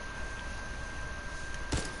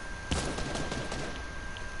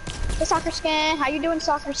 Hey, soccer skin. How you doing,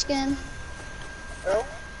 soccer skin? Bro.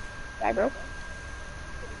 Hi, bro.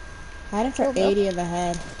 I had him for 80 in the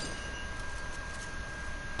head.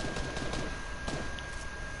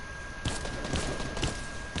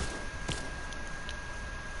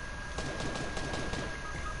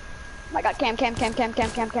 Oh my god, cam.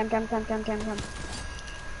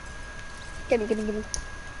 Give me.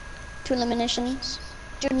 Two eliminations.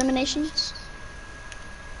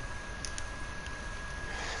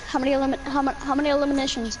 How many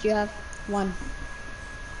eliminations do you have? One.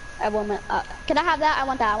 I have 1 minute. Can I have that? I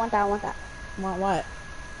want that. Want what?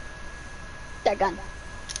 That gun.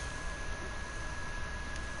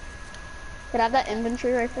 Can I have that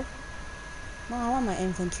infantry rifle? No, I want my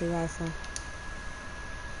infantry rifle.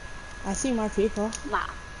 I see more people. Nah.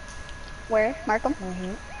 Where? Mark them? Right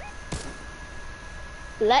here.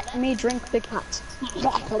 Let me drink the cat.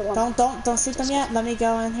 Don't shoot them yet. Let me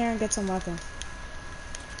go in here and get some weapons.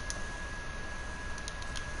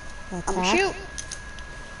 Attack. Shoot.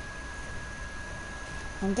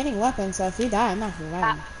 I'm getting weapons, so if you die, I'm not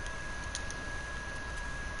reviving.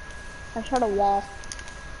 I shot a wall.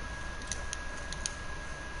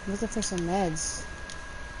 I'm looking for some meds.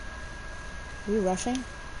 Are you rushing?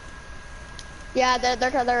 Yeah,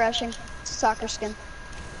 they're rushing. Soccer skin.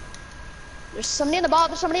 There's somebody in the ball.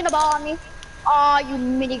 On me. Aw, you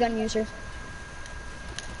minigun user.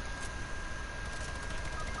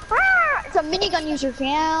 Ah, it's a minigun user,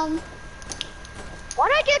 fam. Why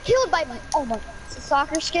did I get killed by? Oh my! It's a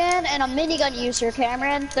soccer skin and a minigun user,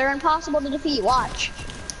 Cameron. They're impossible to defeat. Watch.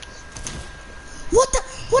 What the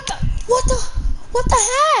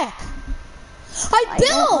heck? I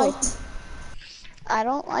built. I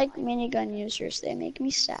don't like minigun users. They make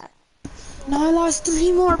me sad. No, I lost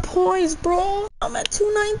 3 more points, bro. I'm at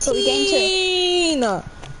 219.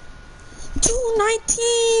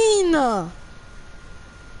 219.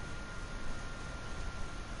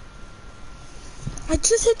 I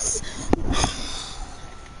just hit.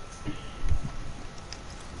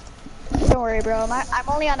 Don't worry, bro. I'm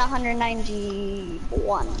only on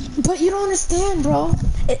 191. But you don't understand, bro.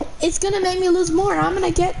 It's gonna make me lose more. I'm gonna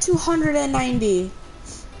get 290.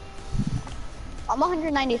 I'm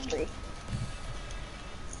 193.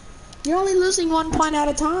 You're only losing 1 point at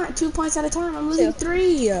a time, 2 points at a time. I'm losing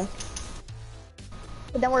 3.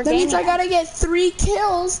 But then we're that means I it. gotta get 3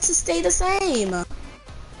 kills to stay the same. Yeah.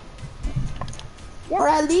 Or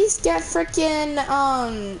at least get freaking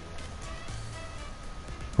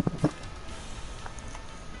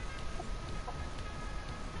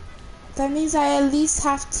that means I at least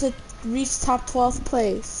have to reach top 12th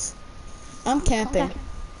place. I'm camping. Okay.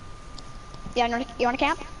 Yeah, you wanna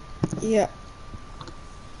camp? Yeah.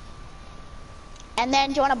 And then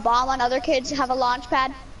do you want to bomb on other kids? Have a launch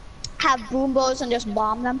pad, have boombos, and just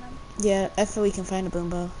bomb them. Yeah, if we can find a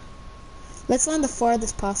boombo. Let's land the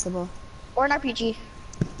farthest possible. Or an RPG.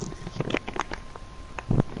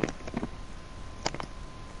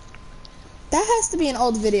 That has to be an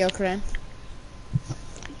old video, Corinne.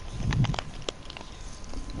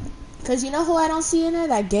 Cause you know who I don't see in there?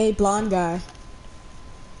 That gay blonde guy.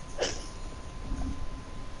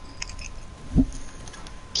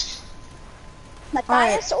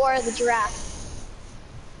 Matthias or the giraffe?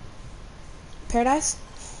 Paradise?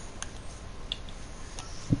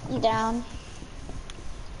 I'm down.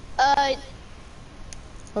 Or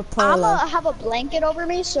I'm Polo? gonna have a blanket over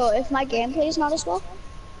me, so if my gameplay is not as well,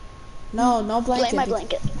 No, no blanket. blame my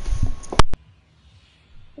blanket.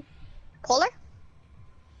 Polar?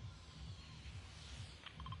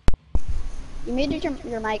 You muted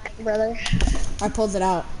your mic, brother. I pulled it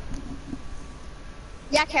out.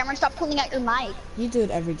 Yeah, Cameron, stop pulling out your mic. You do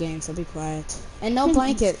it every game, so be quiet. And no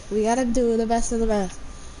blanket. We gotta do the best of the best.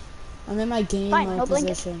 I'm in my game Fine, mode no blanket.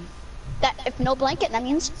 position. That if no blanket, that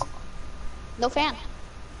means no fan.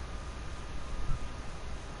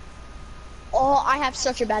 Oh, I have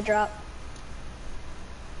such a bad drop.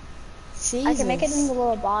 Jesus. I can make it in the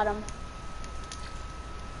little bottom.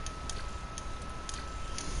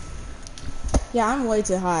 Yeah, I'm way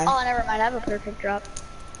too high. Oh, never mind. I have a perfect drop.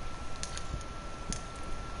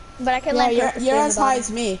 But I can Yeah, land perfectly you're in the as high bottom.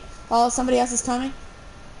 as me. Oh, somebody else is coming?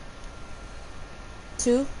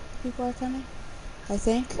 2 people are coming? I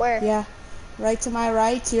think. Where? Yeah. Right to my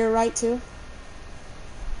right, to your right too.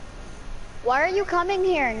 Why are you coming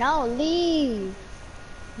here? No, leave.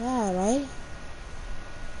 Yeah, right?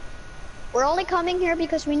 We're only coming here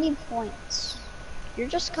because we need points. You're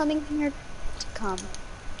just coming here to come.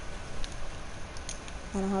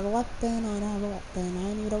 I don't have a weapon, I don't have a weapon,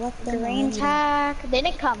 I need a weapon. Green tack. They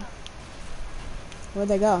didn't come. Where'd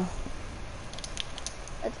they go?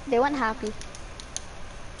 They went happy.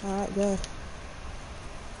 Alright, good.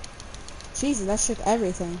 Jesus, that shook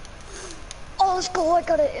everything. Oh, let's go. I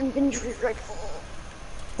got an inventory rifle.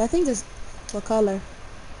 That thing just... What color?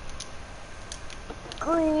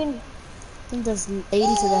 Green. I think does 80 to the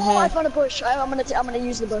Oh, I head. found a bush. I'm gonna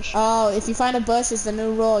use the bush. Oh, if you find a bush, it's the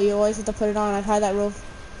new rule. You always have to put it on. I've had that rule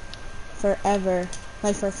forever.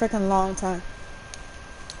 Like, for a freaking long time.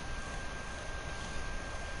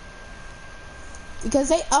 Because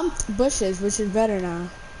they umped bushes, which is better now.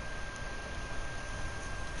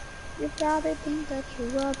 You probably think that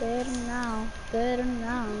you are better now. Better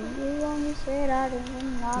now. You only said I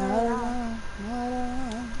didn't know.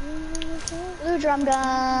 Blue drum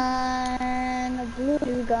gun.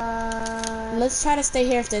 Blue gun. Let's try to stay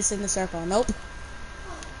here if this in the circle. Nope.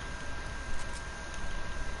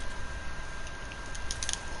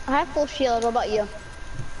 I have full shield. What about you?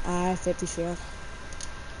 I have 50 shield.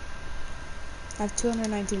 I have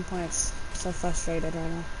 219 points. So frustrated right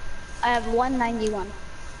now. I have 191.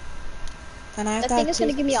 And I have That to thing have is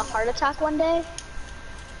gonna give me a heart attack one day.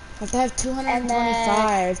 I have to have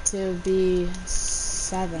 225 to be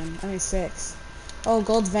 6. Oh,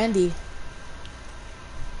 gold Vendy.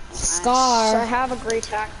 Scar. So I have a great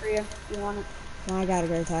attack for you if you want it. No, I got a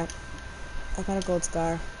great attack. I got a gold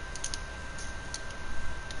scar.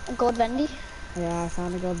 A gold Vendy? Yeah, I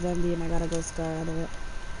found a gold Vendy and I got a gold scar out of it.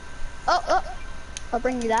 Oh, I'll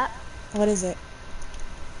bring you that. What is it?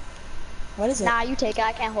 What is it? Nah, you take it.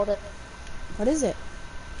 I can't hold it. What is it?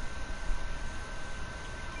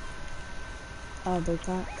 Oh, big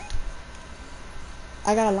pot.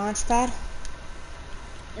 I got a launch pad.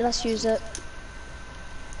 Let's use it.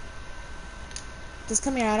 Just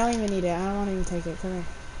come here. I don't even need it. I don't want to even take it. Come here.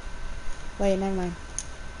 Wait, never mind.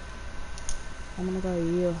 I'm gonna go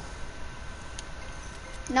with you.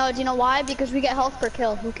 No, do you know why? Because we get health per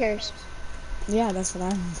kill. Who cares? Yeah, that's what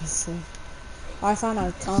I'm gonna say. Oh, I found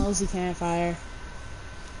a Uzi campfire.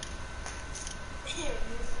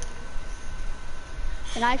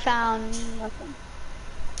 And I found nothing.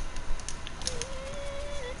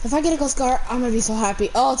 If I get a gold scar, I'm gonna be so happy.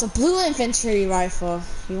 Oh, it's a blue infantry rifle.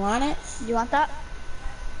 You want it? Do you want that?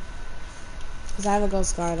 Because I have a gold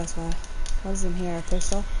scar, that's why. What's in here? A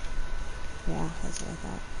pistol? Yeah, that's what I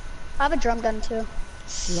thought. I have a drum gun too.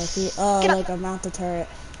 Lucky. Oh, Get up. like a mounted turret.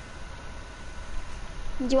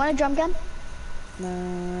 Do you want a drum gun?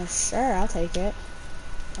 No, sure, I'll take it.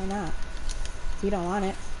 Why not? If you don't want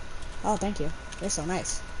it. Oh, thank you. You're so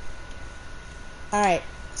nice. Alright,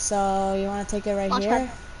 so you want to take it right Launch here? pad.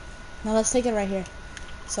 No, let's take it right here.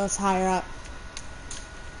 So it's higher up.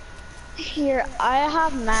 Here, I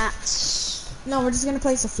have mats. No, we're just gonna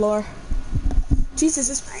place the floor. Jesus,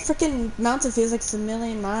 this freaking mountain feels like it's a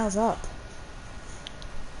million miles up.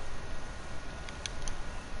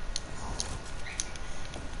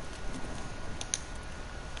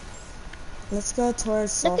 Let's go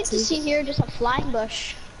towards Nothing to Salty. see here, just a flying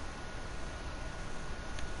bush.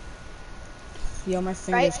 Yo, my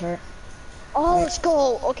fingers Right? hurt. Oh, Right. let's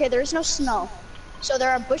go. Okay, there is no snow. So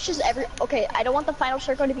there are bushes every. Okay, I don't want the final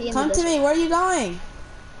circle to be in the Come to desert. me. Where are you going?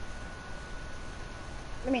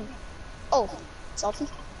 What do you mean? Oh, salty.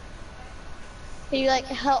 Can you like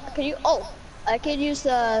help? Can you? Oh, I could use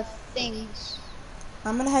the things.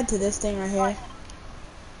 I'm gonna head to this thing right here.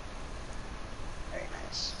 Very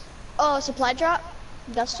nice. Oh, supply drop.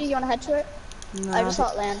 Dusty, you wanna head to it? I Nah, just saw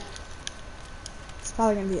it land. it's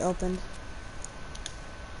probably gonna be opened.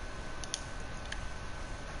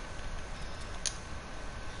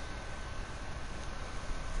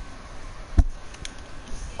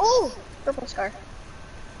 Oh, purple scar.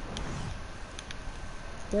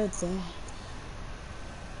 Good thing.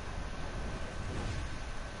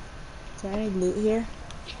 Is there any loot here?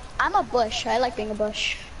 I'm a bush. I like being a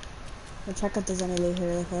bush. We'll check if there's any loot here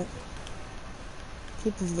real quick.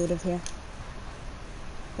 People's loot up here.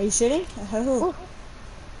 Are you shooting? Oh. Ooh.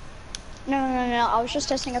 No. I was just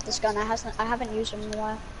testing out this gun. I haven't used it in a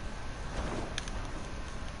while.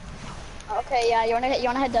 Okay, yeah. You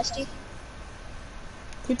wanna head Dusty?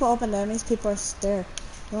 People open enemies. People are there.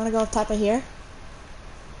 You wanna go up top of here?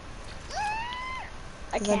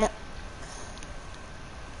 I 'Cause can't. bet.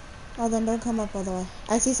 Oh, then don't come up all the way.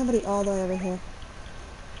 I see somebody all the way over here.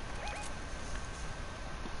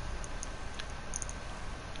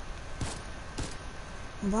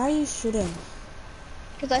 Why are you shooting?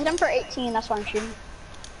 Cause I hit him for 18. That's why I'm shooting. And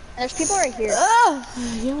there's people right here. Ah!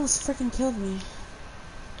 You almost freaking killed me.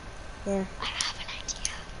 There. I have an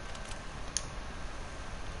idea.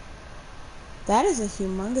 That is a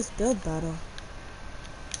humongous build battle.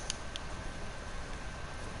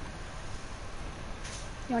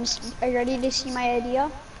 Are you ready to see my idea?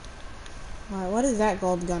 Alright, what is that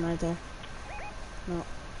gold gun right there? No.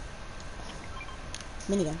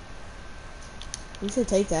 Minigun. You should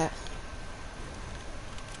take that.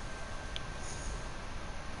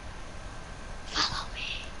 Follow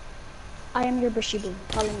me. I am your bushy boo.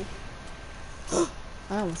 Follow me.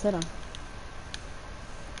 I almost hit him.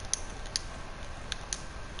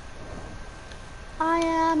 I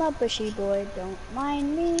am a bushy boy. Don't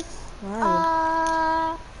mind me. Where are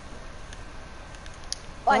you? Oh,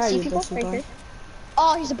 Where I are see you, people bushy right boy? here.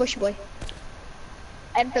 Oh, he's a bushy boy.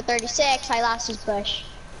 I hit him for 36. I lost his bush.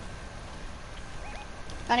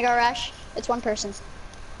 Wanna go rush? It's one person.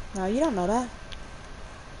 No, you don't know that.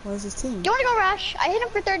 Where's his team? Do you wanna go rush? I hit him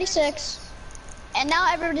for 36. And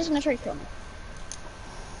now everybody's gonna try to kill me.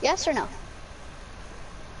 Yes or no?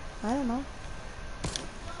 I don't know.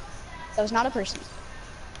 That was not a person.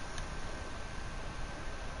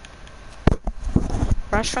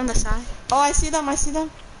 Rush from the side. Oh, I see them. I see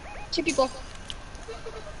them. Two people.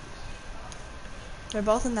 They're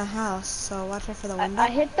both in the house, so watch out for the window. I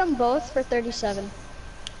hit them both for 37.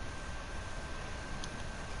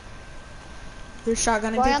 They're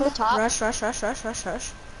shotgunning Boy on people. the top. Rush.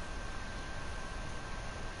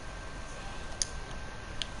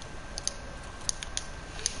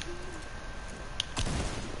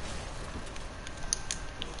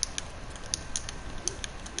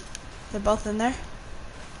 They're both in there.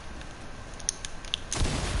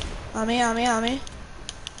 On me. On me.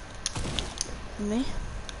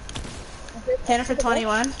 Hit him for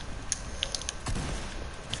 21.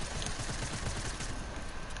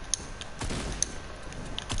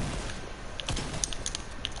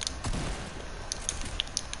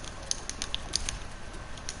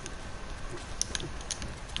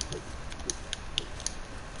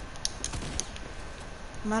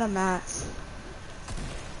 I'm out of mats.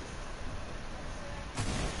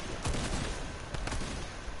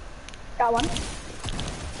 Got one.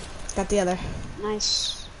 Got the other.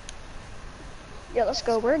 Nice. Yeah, let's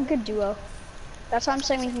go. We're a good duo. That's why I'm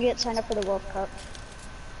saying we can get signed up for the World Cup.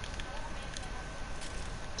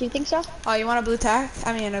 Do you think so? Oh, you want a blue tack?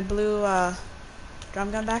 I mean, a blue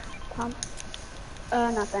drum gun back? Pump?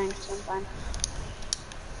 No thanks. I'm fine.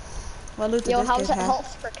 What loot did Yo, this how's kid that have?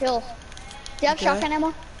 health for kill? Do you have Good. shotgun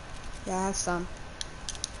ammo? Yeah, I have some.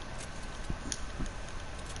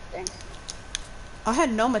 Dang. I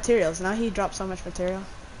had no materials. Now he dropped so much material.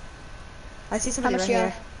 I see somebody much right do you here.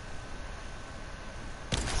 have?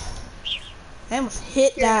 I almost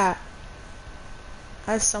hit Here. that.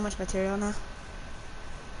 I have so much material now.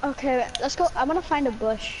 Okay, let's go. I want to find a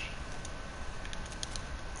bush.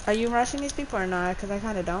 Are you rushing these people or not? Because I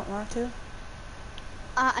kind of don't want to.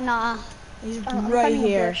 Nah. He's I'm right finding a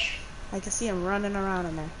here. bush. I can see him running around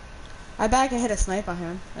in there. I bet I can hit a snipe on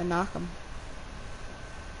him and knock him.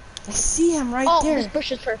 I see him right Oh, there. this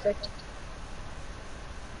bush is perfect.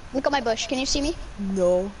 Look at my bush. Can you see me?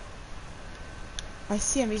 No. I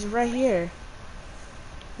see him. He's right here.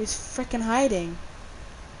 He's freaking hiding.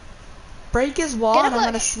 Break his wall Get a and I'm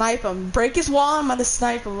gonna bush. snipe him. Break his wall and I'm gonna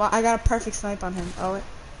snipe him. I got a perfect snipe on him. Oh, wait.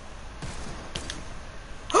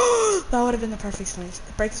 That would have been the perfect snipe.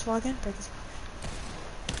 Break his wall again. Break his wall.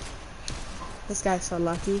 This guy's so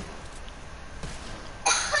lucky.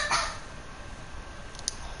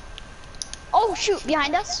 Oh shoot,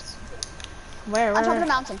 behind us. Where? On top of the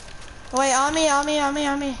mountain. Wait, on me.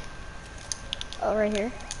 Oh, right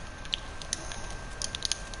here.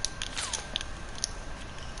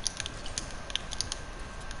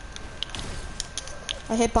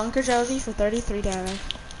 I hit Bunker Josie for 33 damage.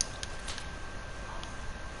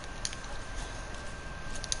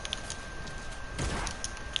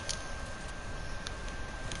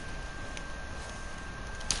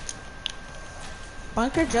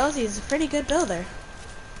 Bunker Josie is a pretty good builder.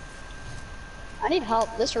 I need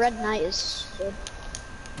help. This red knight is good.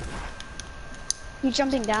 He's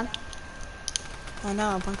jumping down. I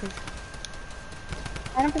know, Bunker.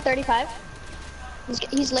 I him for 35.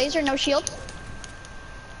 He's laser, no shield.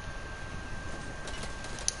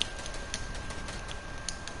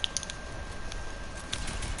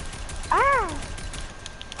 Ah!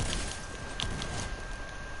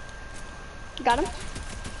 Got him.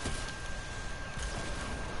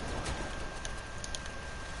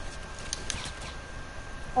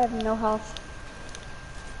 I have no health.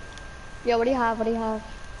 Yo, what do you have? What do you have?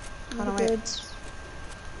 Hold on, wait. Goods.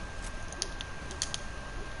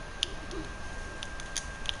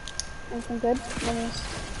 Anything good? Minis.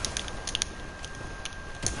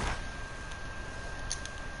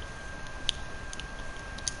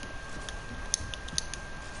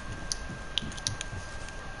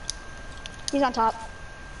 He's on top.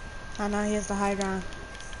 I know he has the high ground.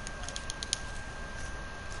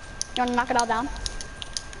 You wanna knock it all down?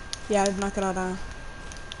 Yeah, I'd knock it all down.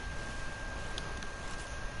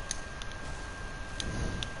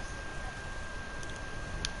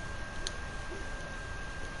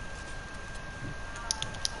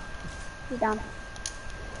 He's down.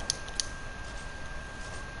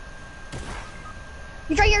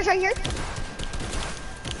 He's right here, he's right here.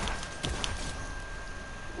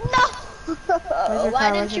 No!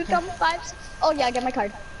 Why didn't you come 5? Oh yeah, I got my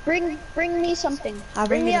card. Bring me something. I'll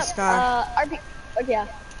bring me you up. the scar. RP. Oh yeah.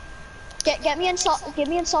 Get me in salt. Get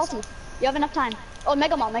me in salty. You have enough time. Oh,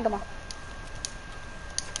 Mega Mall.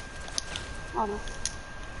 Oh no.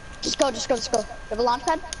 Just go. You have a launch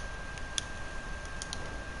pad?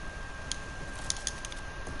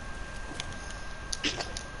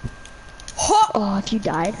 Oh, if you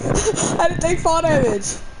died. I didn't take fall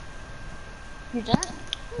damage. You didn't?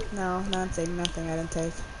 No, nothing. I didn't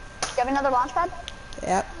take. You have another launch pad?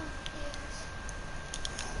 Yep.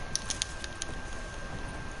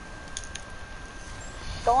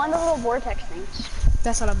 Go on the little vortex things.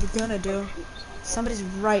 That's what I'm gonna do. Somebody's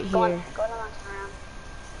right Go here. on the mountain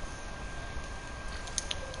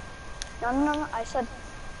around. No, I said.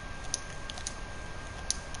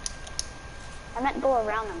 I meant go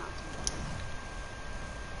around the mountain.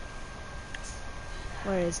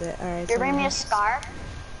 Where is it? Alright. You're bringing me a scar?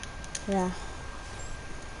 Yeah.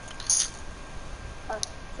 Oh,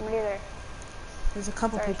 somebody there. There's a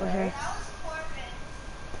couple people here.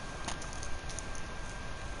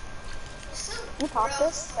 If you pop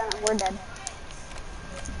this, then we're dead.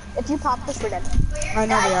 If you pop this, we're dead. I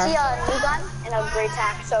know they I see are. a new gun and a great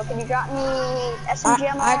tack, so can you drop me SMG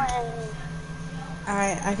ammo and...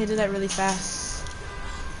 Alright, I can do that really fast.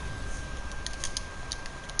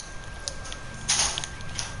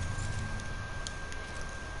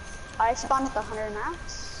 I spawned with 100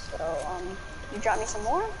 max, so you drop me some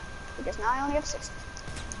more, because now I only have 60.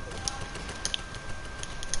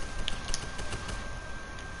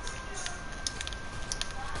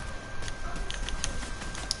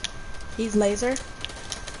 He's laser.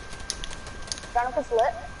 Jonathan's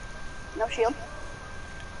lit. No shield.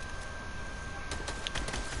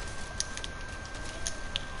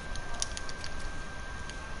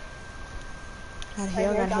 Got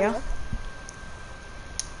heal, got heal.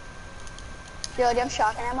 Yo, do you have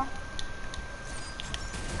shotgun ammo?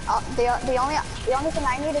 The only thing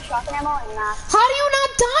I need is shotgun ammo and mask. How do you not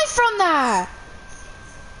die from that?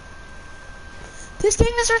 This game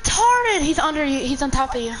is retarded. He's under you. He's on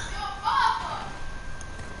top of you.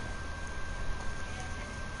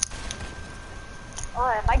 Oh,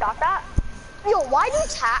 if I got that. Yo, why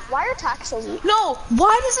are attacks so weak? No,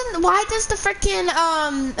 why does the freaking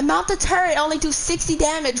mount the turret only do 60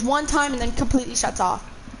 damage one time and then completely shuts off?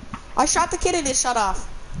 I shot the kid and it shut off.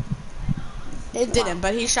 It didn't,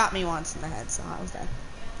 but he shot me once in the head, so I was dead.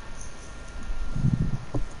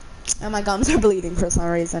 And my gums are bleeding for some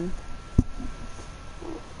reason.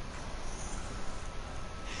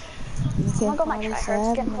 gonna go my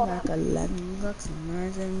tryhards again. Hold on.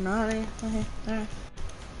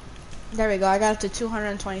 There we go. I got up to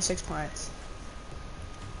 226 points.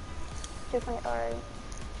 220. Alright.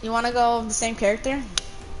 You want to go the same character?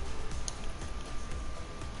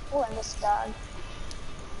 Oh, and this dog.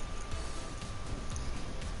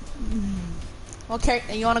 What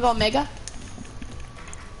character? You want to go Mega?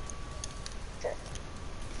 Sure.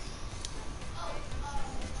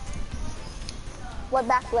 What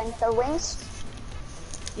back bling? The wings?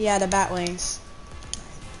 Yeah, the bat wings.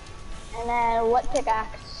 And then what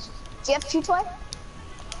pickaxe? Do you have 2 toy?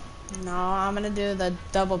 No, I'm gonna do the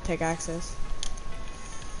double pickaxes.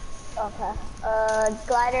 Okay.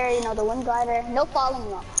 Glider, you know, the wind glider. No falling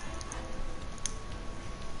though.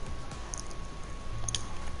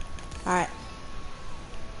 Alright.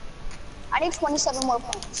 I need 27 more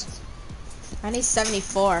points. I need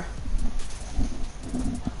 74.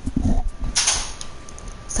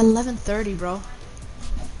 It's 11:30, bro.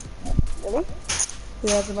 Really?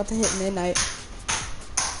 Yeah, it's about to hit midnight.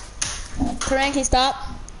 Corinne, can you stop?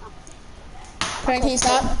 Corinne, can you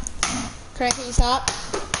stop? Corinne, can you stop?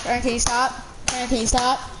 Corinne, can you stop? Corinne, can you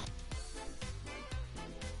stop?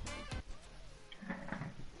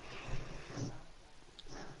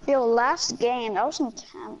 Yo, last game, that was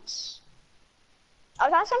intense. I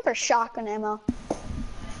was asking for shotgun ammo.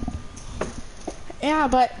 Yeah,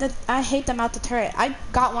 but I hate them out the turret. I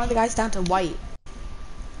got one of the guys down to white.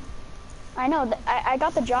 I know, I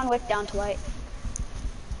got the John Wick down to white.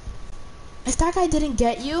 If that guy didn't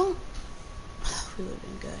get you, we would have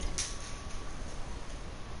been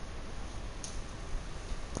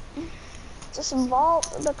good. Just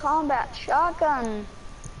vault the combat shotgun.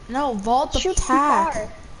 No, vault the Shoot tack. hard.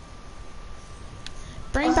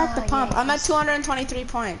 Bring back the pump. Yes. I'm at 223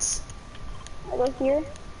 points. I go here.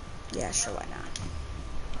 Yeah, sure, why not?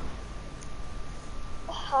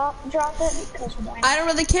 Hop, drop it, because why not? I don't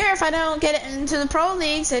really care if I don't get it into the pro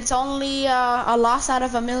leagues. It's only a loss out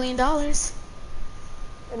of $1 million.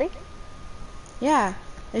 Really? Yeah.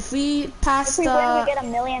 If we pass If we win, we get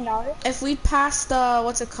 $1 million? if we pass the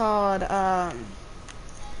what's it called?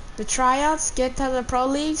 The tryouts, get to the pro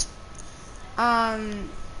leagues.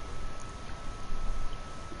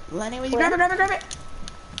 Lenny, will you grab it?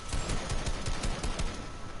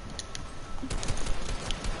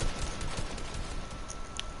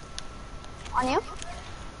 On you?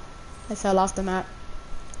 I fell off the map.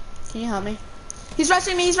 Can you help me? He's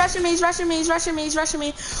rushing me. Why do you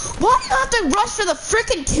have to rush for the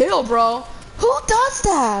freaking kill, bro? Who does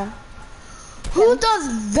that? Who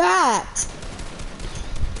does that?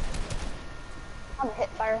 I'm gonna hit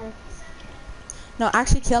fire him. No,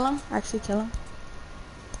 actually kill him.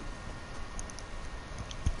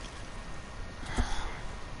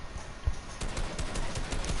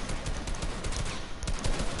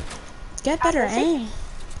 Get better aim.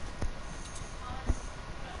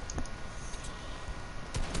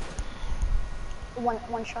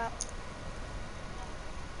 One shot.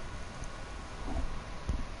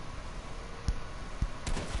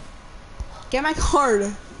 Get my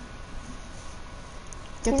card.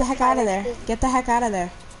 Get the heck out of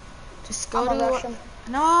there. Just go rush to... him.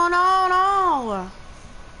 No.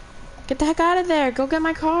 Get the heck out of there. Go get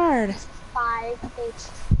my card. 5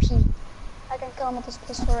 HP. I can kill him with this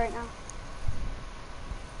pistol right now.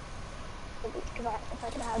 If I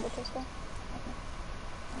could have the pistol.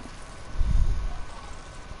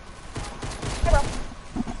 Hey, bro.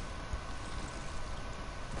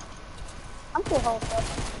 I'm too hopeful.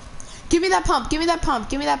 Give me that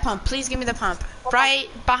pump. Please give me the pump. Okay. Right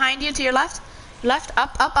behind you to your left.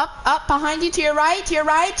 Up. Behind you to your right.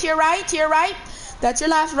 That's your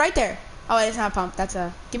left, right there. Oh, wait, it's not a pump. That's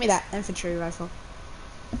a... Give me that infantry rifle.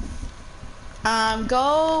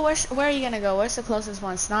 Go... Where are you gonna go? Where's the closest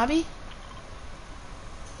one? Snobby?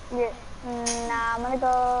 Yeah. Nah, I'm gonna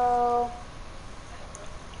go...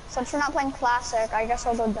 Since we're not playing Classic, I guess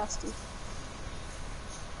I'll go Dusty.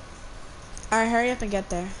 Alright, hurry up and get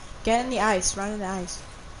there. Get in the ice. Run in the ice.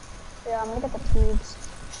 Yeah, I'm gonna get the tubes.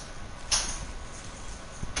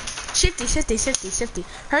 Shifty.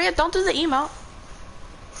 Hurry up. Don't do the emote.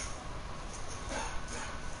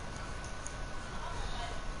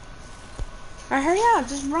 Alright, hurry up.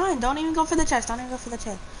 Just run. Don't even go for the chest.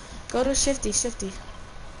 Go to shifty.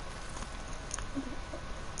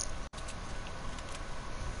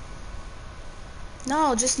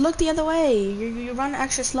 No, just look the other way. You run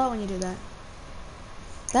extra slow when you do that.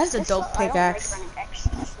 That's a dope pickaxe. I don't like running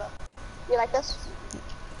extra slow. You like this?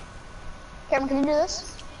 Cameron, can you do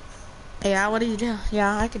this? Yeah, what do you do?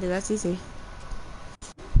 Yeah, I can do that. That's easy.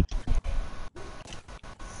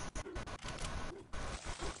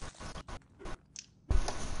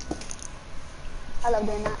 I love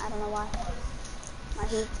doing that. I don't know why.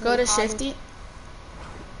 Go to hobby. Shifty.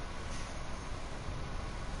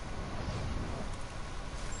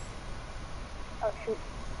 Oh shoot.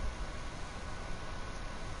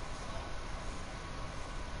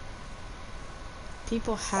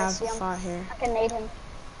 People have see him. fought here. I can nade him.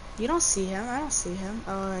 You don't see him. I don't see him.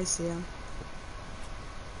 Oh, I see him.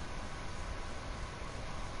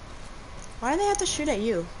 Why do they have to shoot at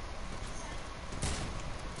you?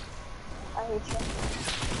 I hate you.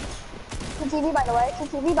 TTV by the way.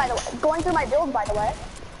 TTV by the way. Going through my build by the way.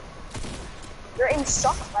 Your aim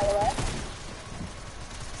sucks by the way.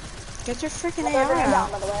 Get your freaking There's a AR nade down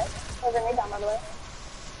out. by the way. There's a nade down by the way.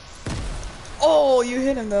 Oh, you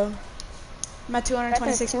hit him though. I'm at If I had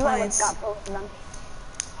 226 two, I would've points. got both of them.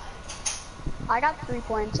 I got 3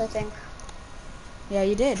 points, I think. Yeah,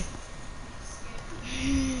 you did.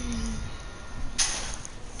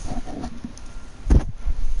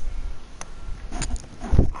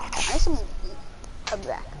 I need something to eat. I'll be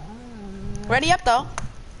back. Ready up though.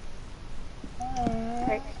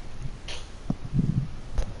 Right.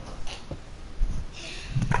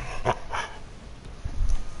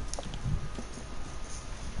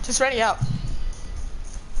 Just ready up.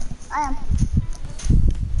 I am.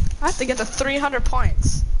 I have to get to 300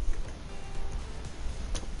 points.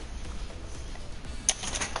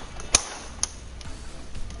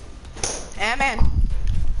 Yeah, man.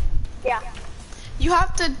 Yeah. You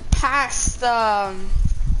have to pass the,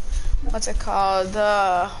 what's it called?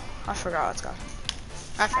 I forgot what it's called.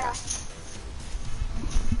 I forgot.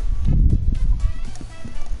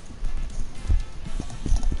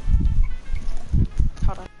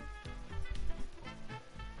 Hold on.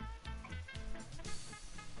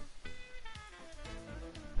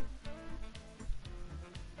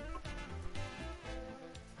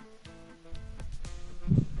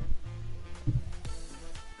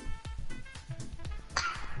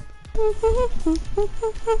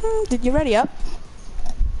 Did you ready up?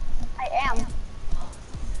 I am.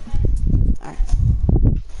 Alright.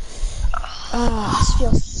 This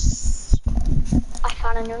feels... I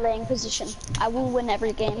found a new laying position. I will win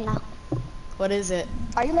every game now. What is it?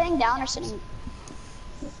 Are you laying down or sitting?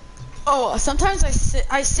 Oh, sometimes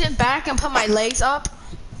I sit back and put my legs up,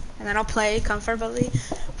 and then I'll play comfortably.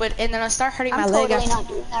 And then I'll start hurting my I'm leg. totally not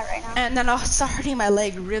doing that right now. And then I'll start hurting my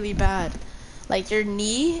leg really bad, like your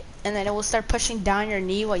knee, and then it will start pushing down your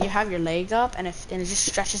knee while you have your legs up, and it just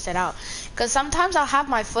stretches it out. Cause sometimes I'll have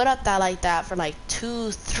my foot up like that for like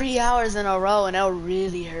 2-3 hours in a row, and it'll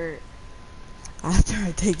really hurt. After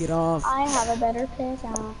I take it off. I have a better pickaxe.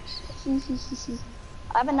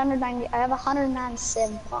 I have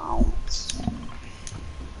 197 pounds.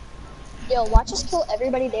 Yo, watch us kill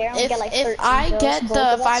everybody there and we get like 13 If I kills, get both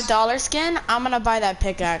the of us. $5 skin, I'm gonna buy that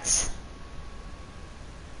pickaxe.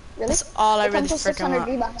 Really? That's all I It really comes with freaking 600 want.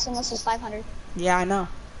 V-Bucks and this is 500. Yeah, I know.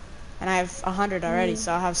 And I have 100 already,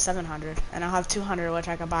 so I'll have 700. And I'll have 200, which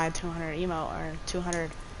I could buy a 200 emote or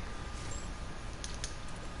 200.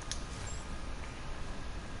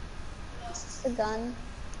 This is a gun.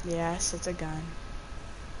 Yes, it's a gun.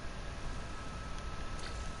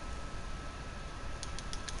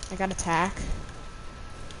 I got attack.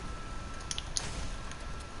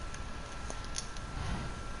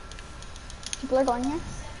 People are going here.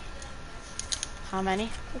 How many?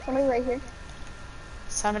 There's somebody right here.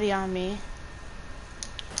 Somebody on me.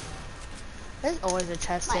 There's always a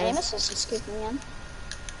chest My there. aim assist is keeping me in.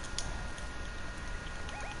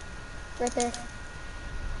 Right there.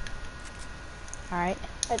 Alright.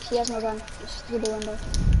 But he has no gun. Just through the window.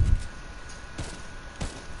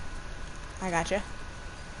 I got you.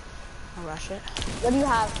 I'll rush it. What do you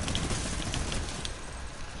have?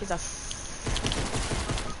 He's a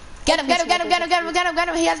Get him, get him, get him, get him, get him, get him, get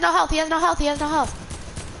him. He has no health, he has no health, he has no health.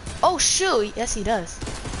 Oh shoot, yes he does.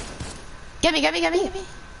 Get me, get me, get me, get me.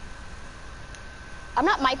 I'm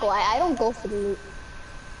not Michael. I don't go for the loot.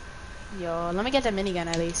 Yo, let me get the minigun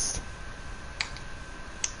at least.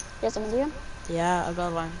 You have something to do? Yeah, a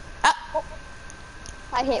gold one. Ah!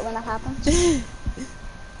 I hate when that happens.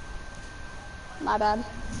 My bad.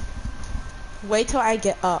 Wait till I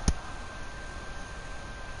get up.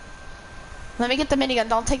 Let me get the minigun.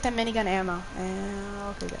 Don't take the minigun ammo.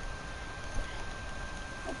 Okay, good.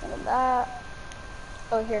 Open that.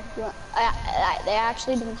 Oh, here. You want? They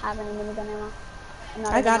actually didn't have any minigun ammo.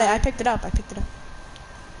 I got it. I picked it up. I picked it up.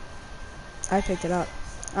 I picked it up.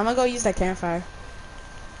 I'm gonna go use that campfire.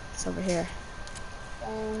 It's over here.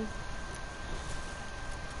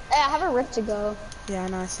 Hey, I have a rift to go. Yeah, I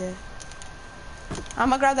know. I see it. I'm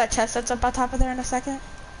gonna grab that chest that's up on top of there in a second.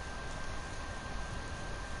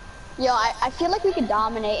 Yo, I feel like we could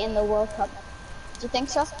dominate in the World Cup. Do you think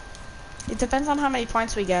so? It depends on how many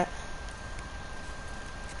points we get.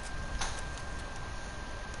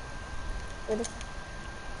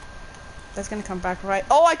 That's gonna come back right.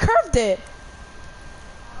 Oh, I curved it!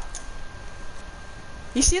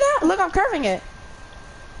 You see that? Look, I'm curving it.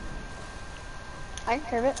 I can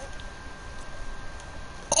curve it.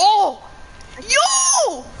 Oh!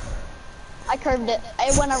 Yo! I curved it.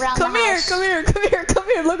 It went around Come the here, house. come here, come here, come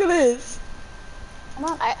here. Look at this. Come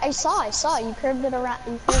on, I saw. You curved it around.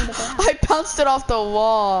 You curved it around. I bounced it off the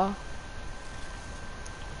wall.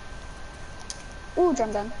 Ooh,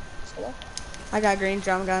 drum gun. I got green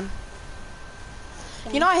drum gun.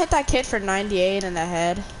 You know, I hit that kid for 98 in the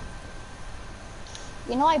head.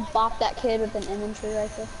 You know, I bopped that kid with an infantry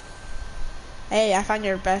rifle. Hey, I found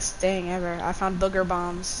your best thing ever. I found booger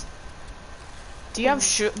bombs. Do you have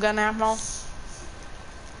shoot gun ammo?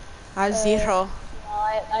 I have 0. No,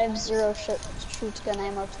 I have 0 shoot gun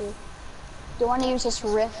ammo too. Do you want to use this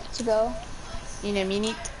rift to go? In a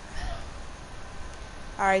minute.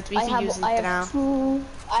 Alright, we can use it now.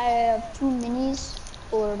 I have 2 minis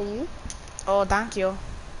for you. Oh, thank you.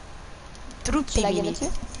 Should I give it to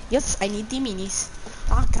you? Yes, I need the minis.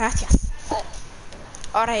 Oh, gracias.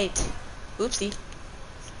 Alright. Oopsie.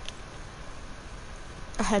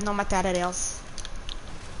 I had no materials.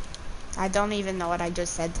 I don't even know what I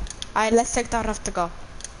just said. Alright, let's take the rift to go.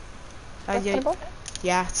 Are you?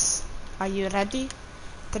 Yes. Are you ready?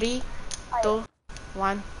 3, 2,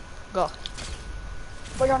 1, go.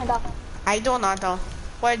 Where do you want to go? I do not know.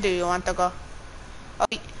 Where do you want to go? Oh,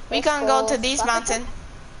 we can go to this mountain.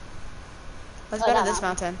 Let's go to this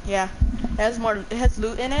mountain. Yeah. It has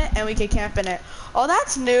loot in it, and we can camp in it. Oh,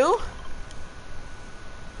 that's new.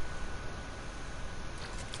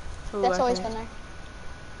 Ooh, That's always been there.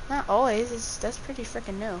 Not always. That's pretty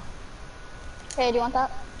freaking new. Hey, do you want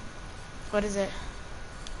that? What is it?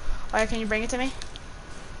 Alright, can you bring it to me?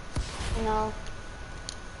 No.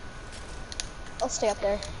 I'll stay up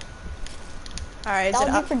there. Alright, is that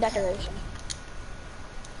it would up? be for decoration.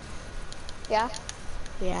 Yeah?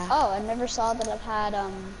 Yeah. Oh, I never saw that it had,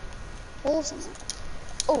 holes in it.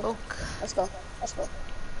 Oh, Oak. let's go. Let's go.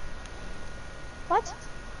 What?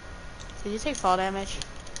 Did you take fall damage?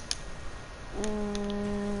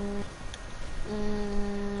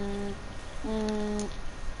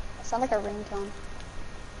 It sounds like a ringtone.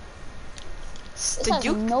 This Did has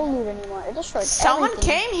you? no loot anymore. It destroyed Someone everything.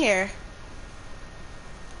 came here.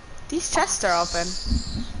 These chests are open.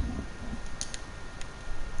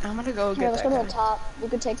 I'm gonna go Here, get let's that go to guy. the top. You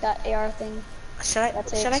could take that AR thing. Should I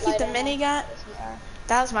keep the minigun?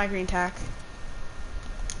 That was my green tack.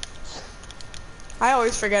 I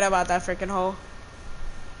always forget about that freaking hole.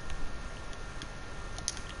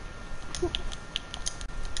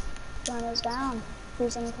 Sun is down.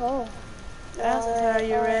 Freezing cold. Are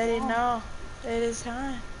you ready? No. It is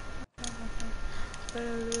time. Where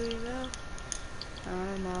do we go? I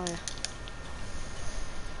don't know.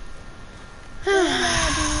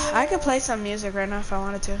 I could play some music right now if I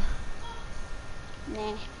wanted to.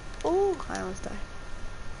 Nah. Ooh, I almost died.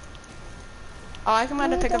 Oh, I can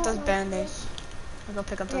go pick up those band-aids. I'll go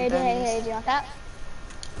pick up those band-aids. Hey, do you want that?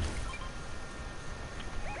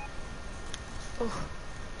 Ooh.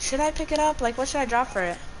 Should I pick it up? Like, what should I drop for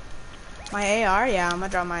it? My AR? Yeah, I'm gonna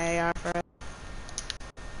drop my AR for it.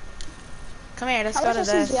 Come here, let's go to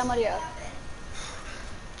this.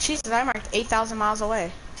 Jesus, I marked 8,000 miles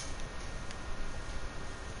away.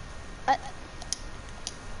 What?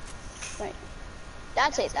 Wait.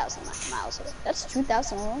 That's 8,000 miles away. That's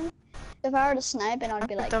 2,000 away. If I were to snipe and I'd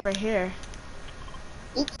be like... over here.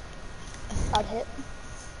 I'd hit.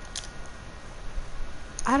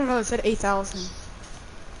 I don't know, it said 8,000.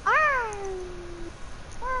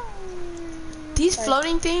 These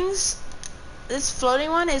floating things, this floating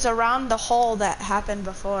one is around the hole that happened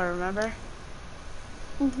before, remember?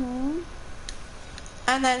 Mm-hmm.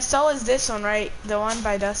 And then so is this one, right? The one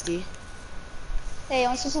by Dusty. Hey, you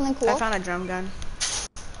want to see something cool? I found a drum gun.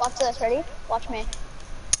 Watch this, ready? Watch me.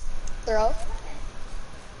 Throw.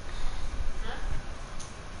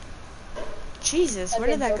 Jesus, where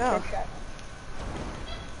did that go?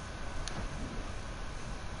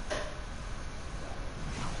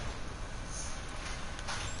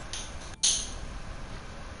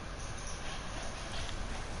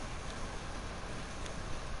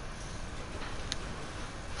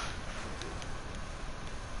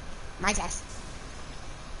 My guess.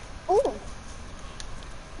 Ooh.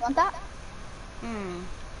 Want that?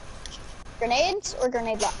 Grenades or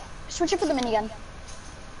grenade lock? Switch it for the minigun.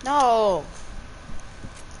 No.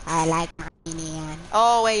 I like my minigun.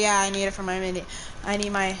 Oh wait, yeah, I need it for my mini. I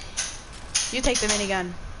need my. You take the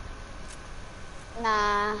minigun.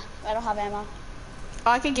 Nah, I don't have ammo.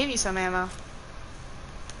 Oh, I can give you some ammo.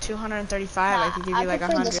 235. I can give you I like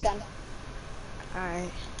prefer 100. this gun.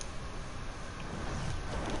 Alright.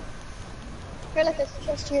 Here, look, there's a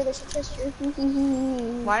chest here, there's a chest here.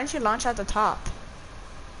 Why didn't you launch at the top?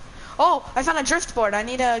 Oh, I found a drift board. I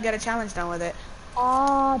need to get a challenge done with it.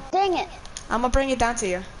 Aw, dang it. I'm gonna bring it down to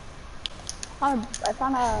you. I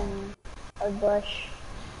found a bush.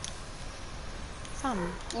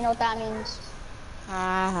 Some. You know what that means?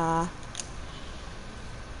 Haha.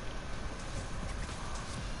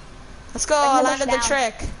 Let's go. Bring the I bush landed the down.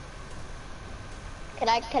 trick.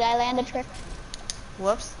 Could I land a trick?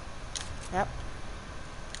 Whoops. Yep.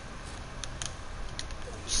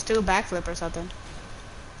 Just do a backflip or something.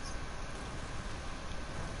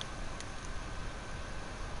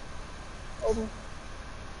 Open.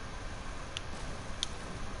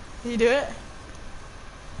 Can you do it?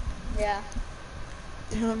 Yeah.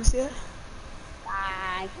 You let me see it?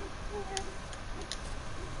 Ah.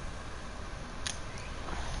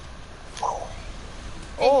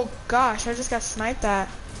 Oh gosh, I just got sniped at.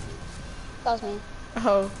 That was me.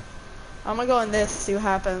 Oh. I'm gonna go in this, see what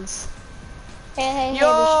happens. Hey,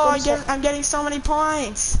 Yo, we should go to I'm getting so many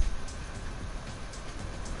points.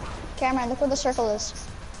 Cameron, look where the circle is.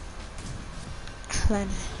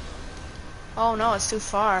 Landed. Oh no, it's too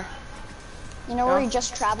far. You know where No. we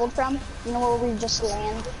just traveled from? You know where we just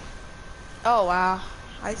landed? Oh wow.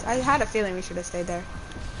 I had a feeling we should have stayed there.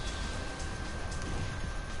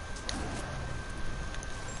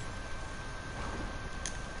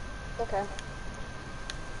 Okay.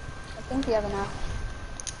 I think we have enough.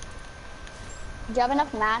 Do you have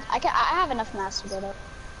enough mass? I have enough mass to get up.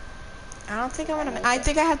 I don't think I'm gonna. I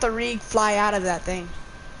think I have to fly out of that thing.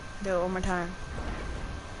 Do it one more time.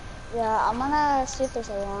 Yeah, I'm gonna see if there's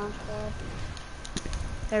a launch pad.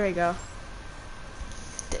 There we go.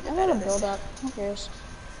 Did I'm it better gonna build this up. Who cares?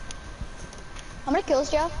 How many kills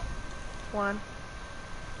do you have? one.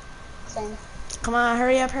 Same. Come on,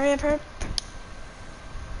 hurry up, hurry up, hurry up.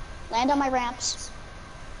 Land on my ramps.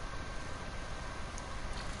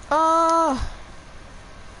 Oh.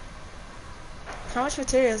 How much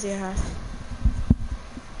materials do you have?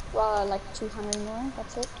 Like 200 more.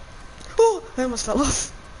 That's it. Oh, I almost fell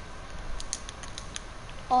off.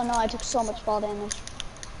 Oh no, I took so much fall damage.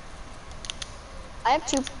 I have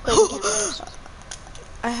 2 crazy cameras.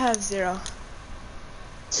 I have 0,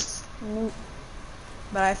 Noob.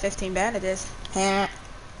 but I have 15 bandages. Noob.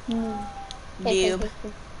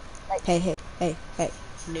 Hey. Hey.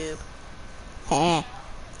 Noob. Okay,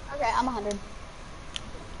 I'm 100.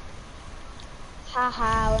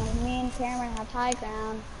 Haha, when me and Cameron have high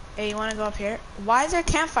ground. Hey, you wanna go up here? Why is there a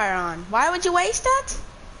campfire on? Why would you waste that?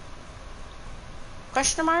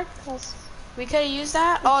 Question mark? Cause We could've used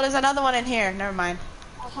that? Oh, there's another one in here. Never mind.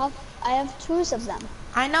 I have 2 of them.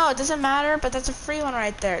 I know, it doesn't matter, but that's a free one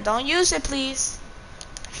right there. Don't use it, please.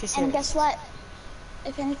 She's And serious. guess what?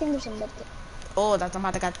 If anything, there's a medkit. Oh, that's a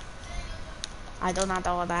motherfucker. I do not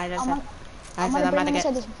know what I just said. I'm I said gonna I'm bring about them to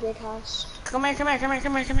inside get. this big house. Come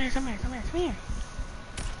here.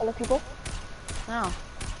 Other people? No.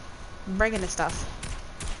 I'm bringing this stuff.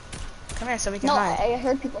 Come here so we can No, hide. I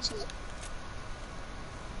heard people say it.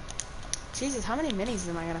 Jesus, how many minis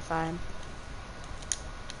am I gonna find?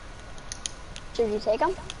 Should you take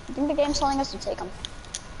them? I think the game's telling us to take them.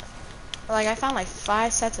 Like, I found like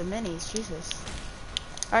 5 sets of minis. Jesus.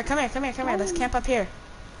 Alright, come here. Let's camp up here.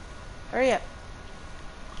 Hurry up.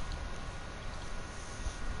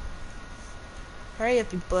 Hurry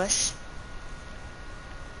up, you bush.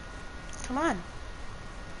 Come on.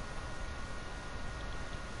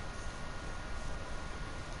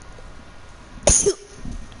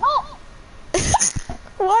 Oh!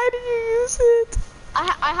 Why did you use it?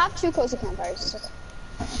 I have 2 cozy campfires.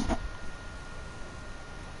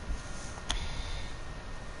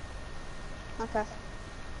 Okay. Okay.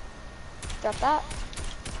 Drop that.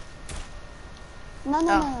 No.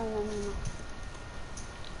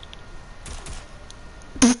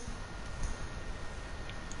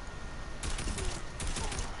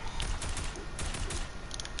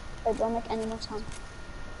 Wait, don't make any more sound.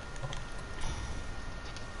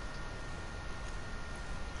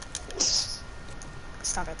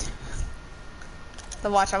 Stop it. The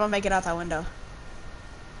watch, I'm gonna make it out that window.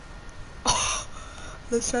 Oh,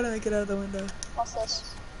 let's try to make it out the window. What's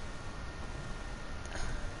this?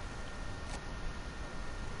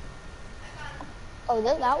 Oh,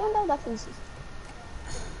 that window? That's easy.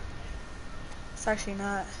 It's actually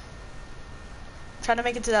not. Try to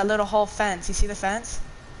make it to that little whole fence. You see the fence?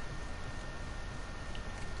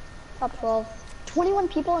 Top 12. 21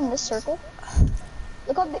 people in this circle?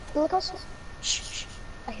 Look how small. Shh.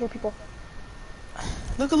 I hear people.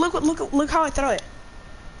 Look how I throw it.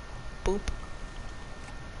 Boop.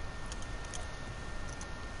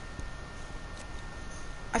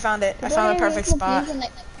 I found it. I People are found a getting really perfect spot. confused when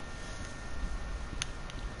they-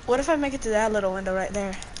 What if I make it to that little window right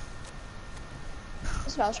there?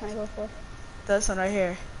 That's what I was trying to go for. This one right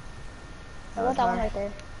here. What That was about that one hard. right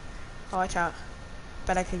there? Oh, watch out.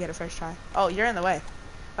 Bet I could get it first try. Oh, you're in the way.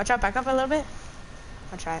 Watch out, back up a little bit.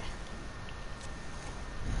 I'll try it.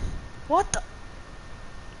 What the?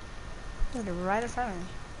 They're right in front of me.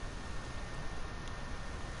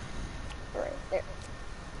 Right there.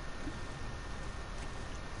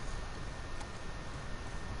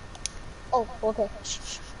 Oh, okay.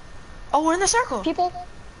 Oh, we're in the circle. People.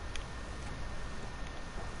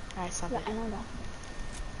 Alright, stop Yeah, it. I know that.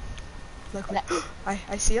 Look,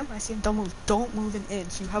 I see him. I see him. Don't move. Don't move an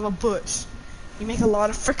inch. You have a bush. You make a lot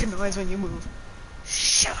of freaking noise when you move.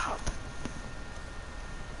 Shut up.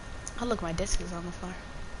 Oh, look, my disc is on the floor.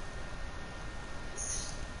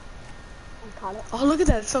 I caught it. Oh, look at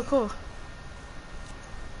that. It's so cool.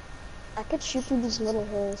 I could shoot through these little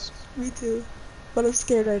holes. Me too. But I'm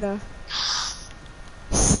scared right now.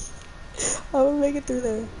 I will make it through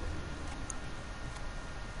there.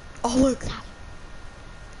 Oh, look.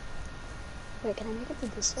 Wait, can I make it through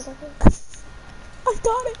this little hole? I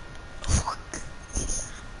got it.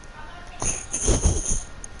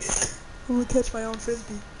 I'm gonna catch my own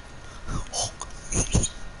frisbee.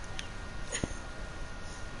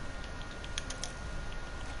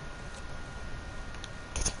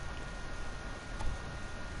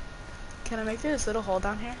 Can I make this little hole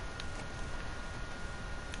down here?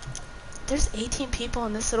 There's 18 people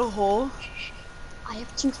in this little hole. I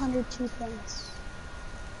have 202 points.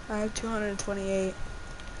 I have 228.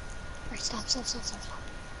 Alright, stop.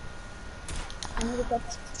 I need to get...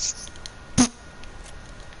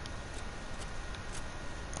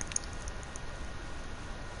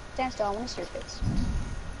 Stand still, I want to see your face.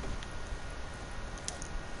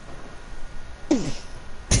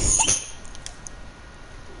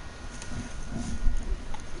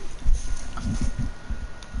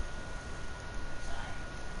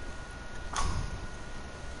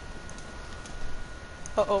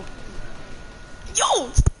 Uh-oh. Yo!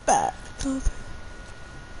 Stop that!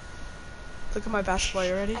 Look at my basketball,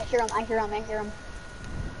 you ready? I hear him. Oh,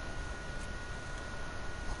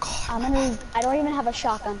 God, I don't even have a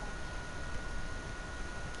shotgun.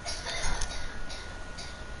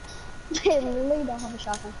 I literally don't have a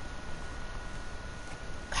shotgun.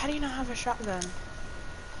 how do you not have a shotgun?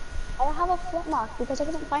 I don't have a flintlock because I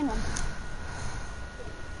couldn't find one.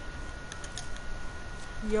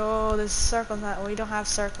 Yo, this circle's not, we don't have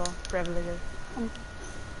circle privileges.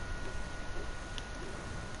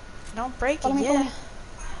 Don't break it, Follow me, follow yeah. me.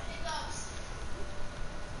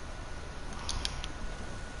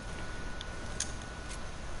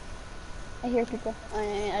 I hear people.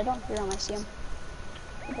 I don't hear them, I see them.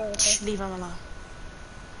 People are right there. Leave him alone.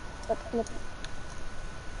 Look.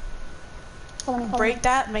 Follow me. Break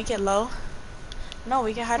that, make it low. No,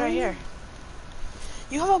 we can hide right here.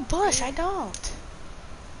 You have a bush, I don't.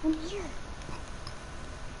 I'm here.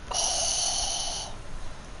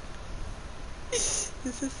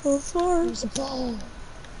 This is so smart. There's a ball.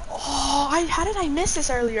 Oh, how did I miss this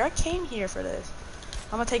earlier? I came here for this.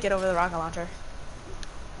 I'm gonna take it over the rocket launcher.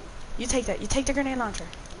 You take that. You take the grenade launcher.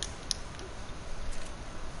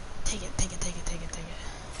 Take it.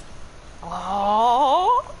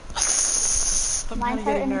 Oh! I'm kind of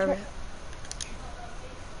getting nervous.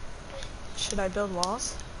 Should I build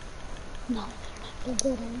walls? No, they're not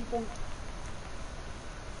good or anything.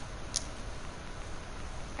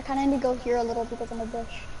 I kind of need to go here a little because I'm a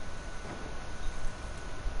bush.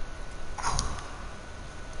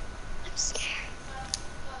 I'm scared.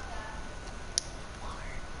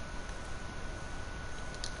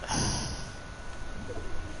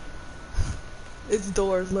 It's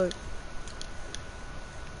doors, look.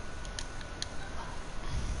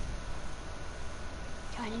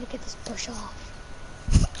 I need to get this bush off.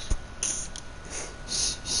 Shh,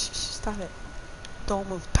 stop it. Don't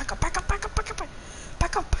move. Back up. Back up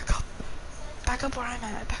where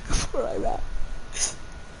I'm at.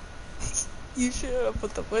 You should have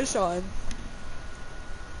put the bush on.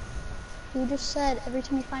 You just said every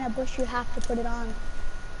time you find a bush you have to put it on.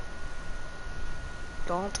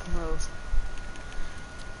 Don't move.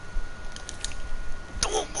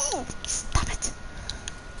 Don't move! Stop it!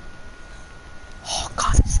 Oh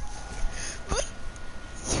God!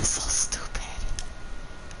 You're so stupid.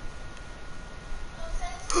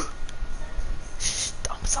 Shh!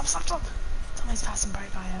 Stop! Somebody's passing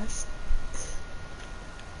right by us.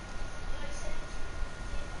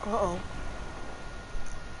 Uh-oh.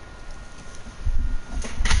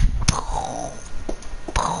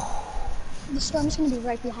 The storm's gonna be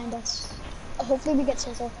right behind us. Hopefully we get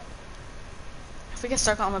circle. If we get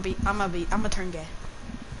circle, I'm gonna turn gay.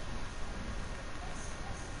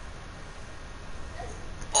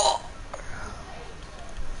 Oh!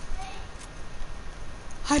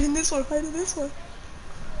 Hide in this one, hide in this one.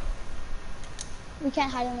 We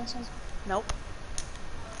can't hide in this one. Nope.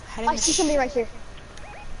 Hide in I this see somebody right here.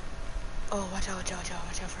 Oh, watch out, watch out, watch out,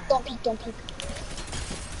 watch out for her. Don't peek, don't peek.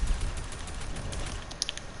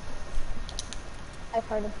 I've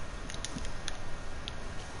heard him.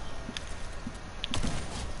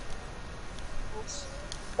 Nice.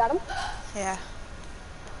 Got him? Yeah.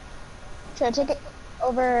 Should I take it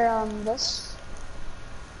over this?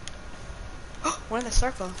 We're in the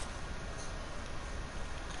circle.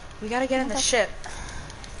 We gotta get in the ship.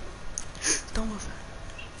 Don't move.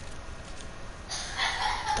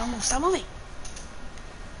 Don't move, stop moving.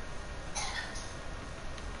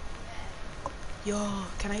 Yo,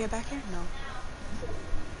 can I get back here? No.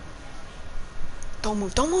 Don't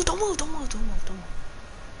move, don't move, don't move, don't move, don't move, don't move.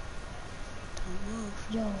 Don't move.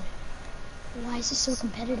 Yo, why is this so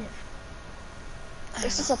competitive? I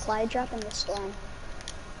There's a don't know. supply drop in the storm.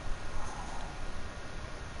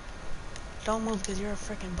 Don't move because you're a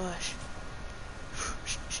freaking bush.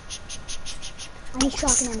 I need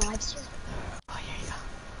shotgun ammo, I've seen. Oh, here you go.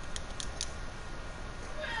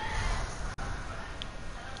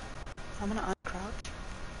 I'm gonna uncrouch.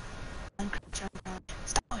 Uncrouch, uncrouch.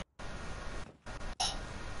 Stop it.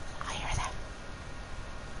 I hear that.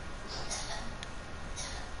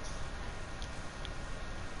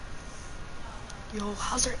 Yo,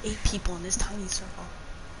 how's there 8 people in this tiny circle?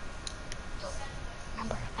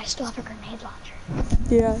 Remember, I still have a grenade launcher.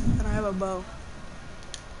 Yeah. And I have a bow.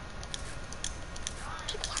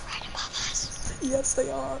 People are right above us. Yes,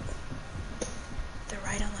 they are. They're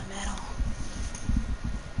right on the metal.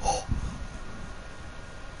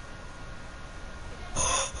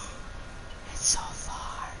 It's so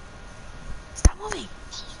far. Stop moving.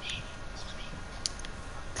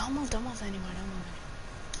 Don't move anymore. Don't move anymore.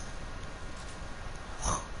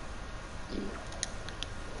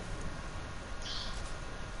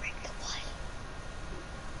 Break the blood.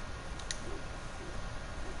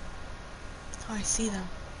 Oh, I see them.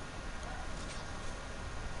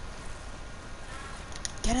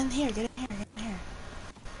 Get in here, get in here, get in here.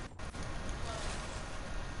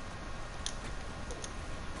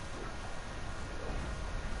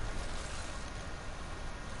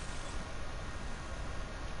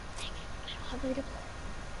 Dang it, I don't have redeploy.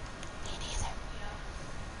 Me neither.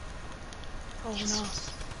 Oh no.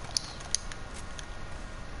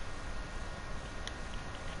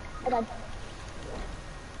 I died.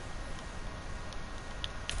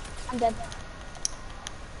 I'm dead.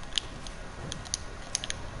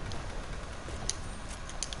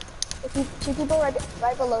 Two people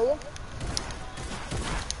right below you.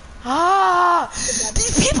 Ah!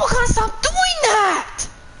 These people gotta stop doing that!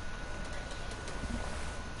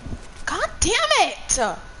 God damn it!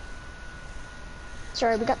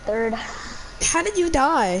 Sorry, we got third. How did you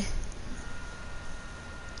die?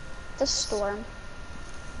 The storm.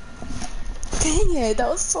 Dang it, that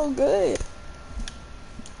was so good.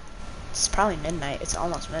 It's probably midnight. It's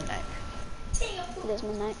almost midnight. It is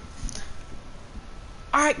midnight.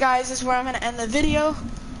 Alright guys, this is where I'm going to end the video.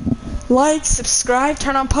 Like, subscribe,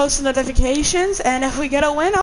 turn on post notifications, and if we get a win,